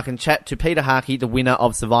 and I can chat to Peter Harkey, the winner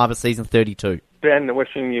of Survivor Season 32. Ben,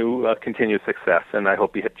 wishing you continued success, and I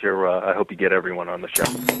hope you hit I hope you get everyone on the show.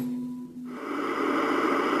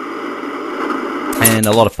 And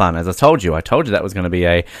a lot of fun, as I told you that was going to be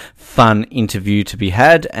a fun interview to be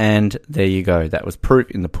had, and there you go. That was proof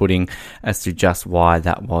in the pudding as to just why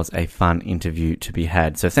that was a fun interview to be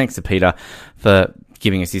had. So thanks to Peter for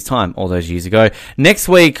giving us his time all those years ago. Next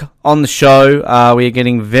week on the show, we are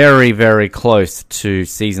getting very, very close to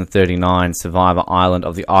Season 39, Survivor Island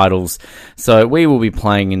of the Idols. So we will be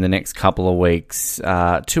playing in the next couple of weeks 2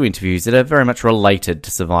 interviews that are very much related to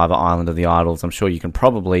Survivor Island of the Idols. I'm sure you can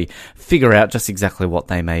probably figure out just exactly what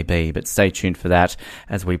they may be, but stay tuned for that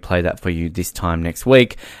as we play that for you this time next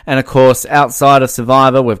week. And of course, outside of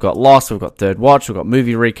Survivor, we've got Lost, we've got Third Watch, we've got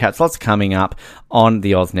movie recaps, lots coming up on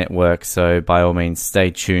the Oz Network. So by all means, stay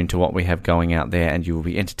tuned to what we have going out there, and you will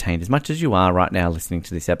be entertained as much as you are right now listening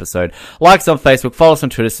to this episode. Like us on Facebook, follow us on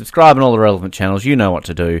Twitter, subscribe on all the relevant channels. You know what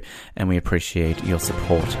to do, and we appreciate your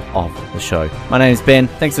support of the show. My name is Ben.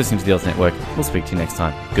 Thanks for listening to the Oz Network. We'll speak to you next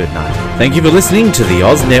time. Good night. Thank you for listening to the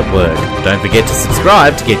Oz Network. Don't forget to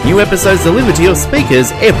subscribe to get new episodes delivered to your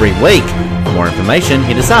speakers every week. For more information,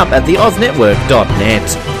 hit us up at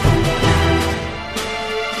theoznetwork.net.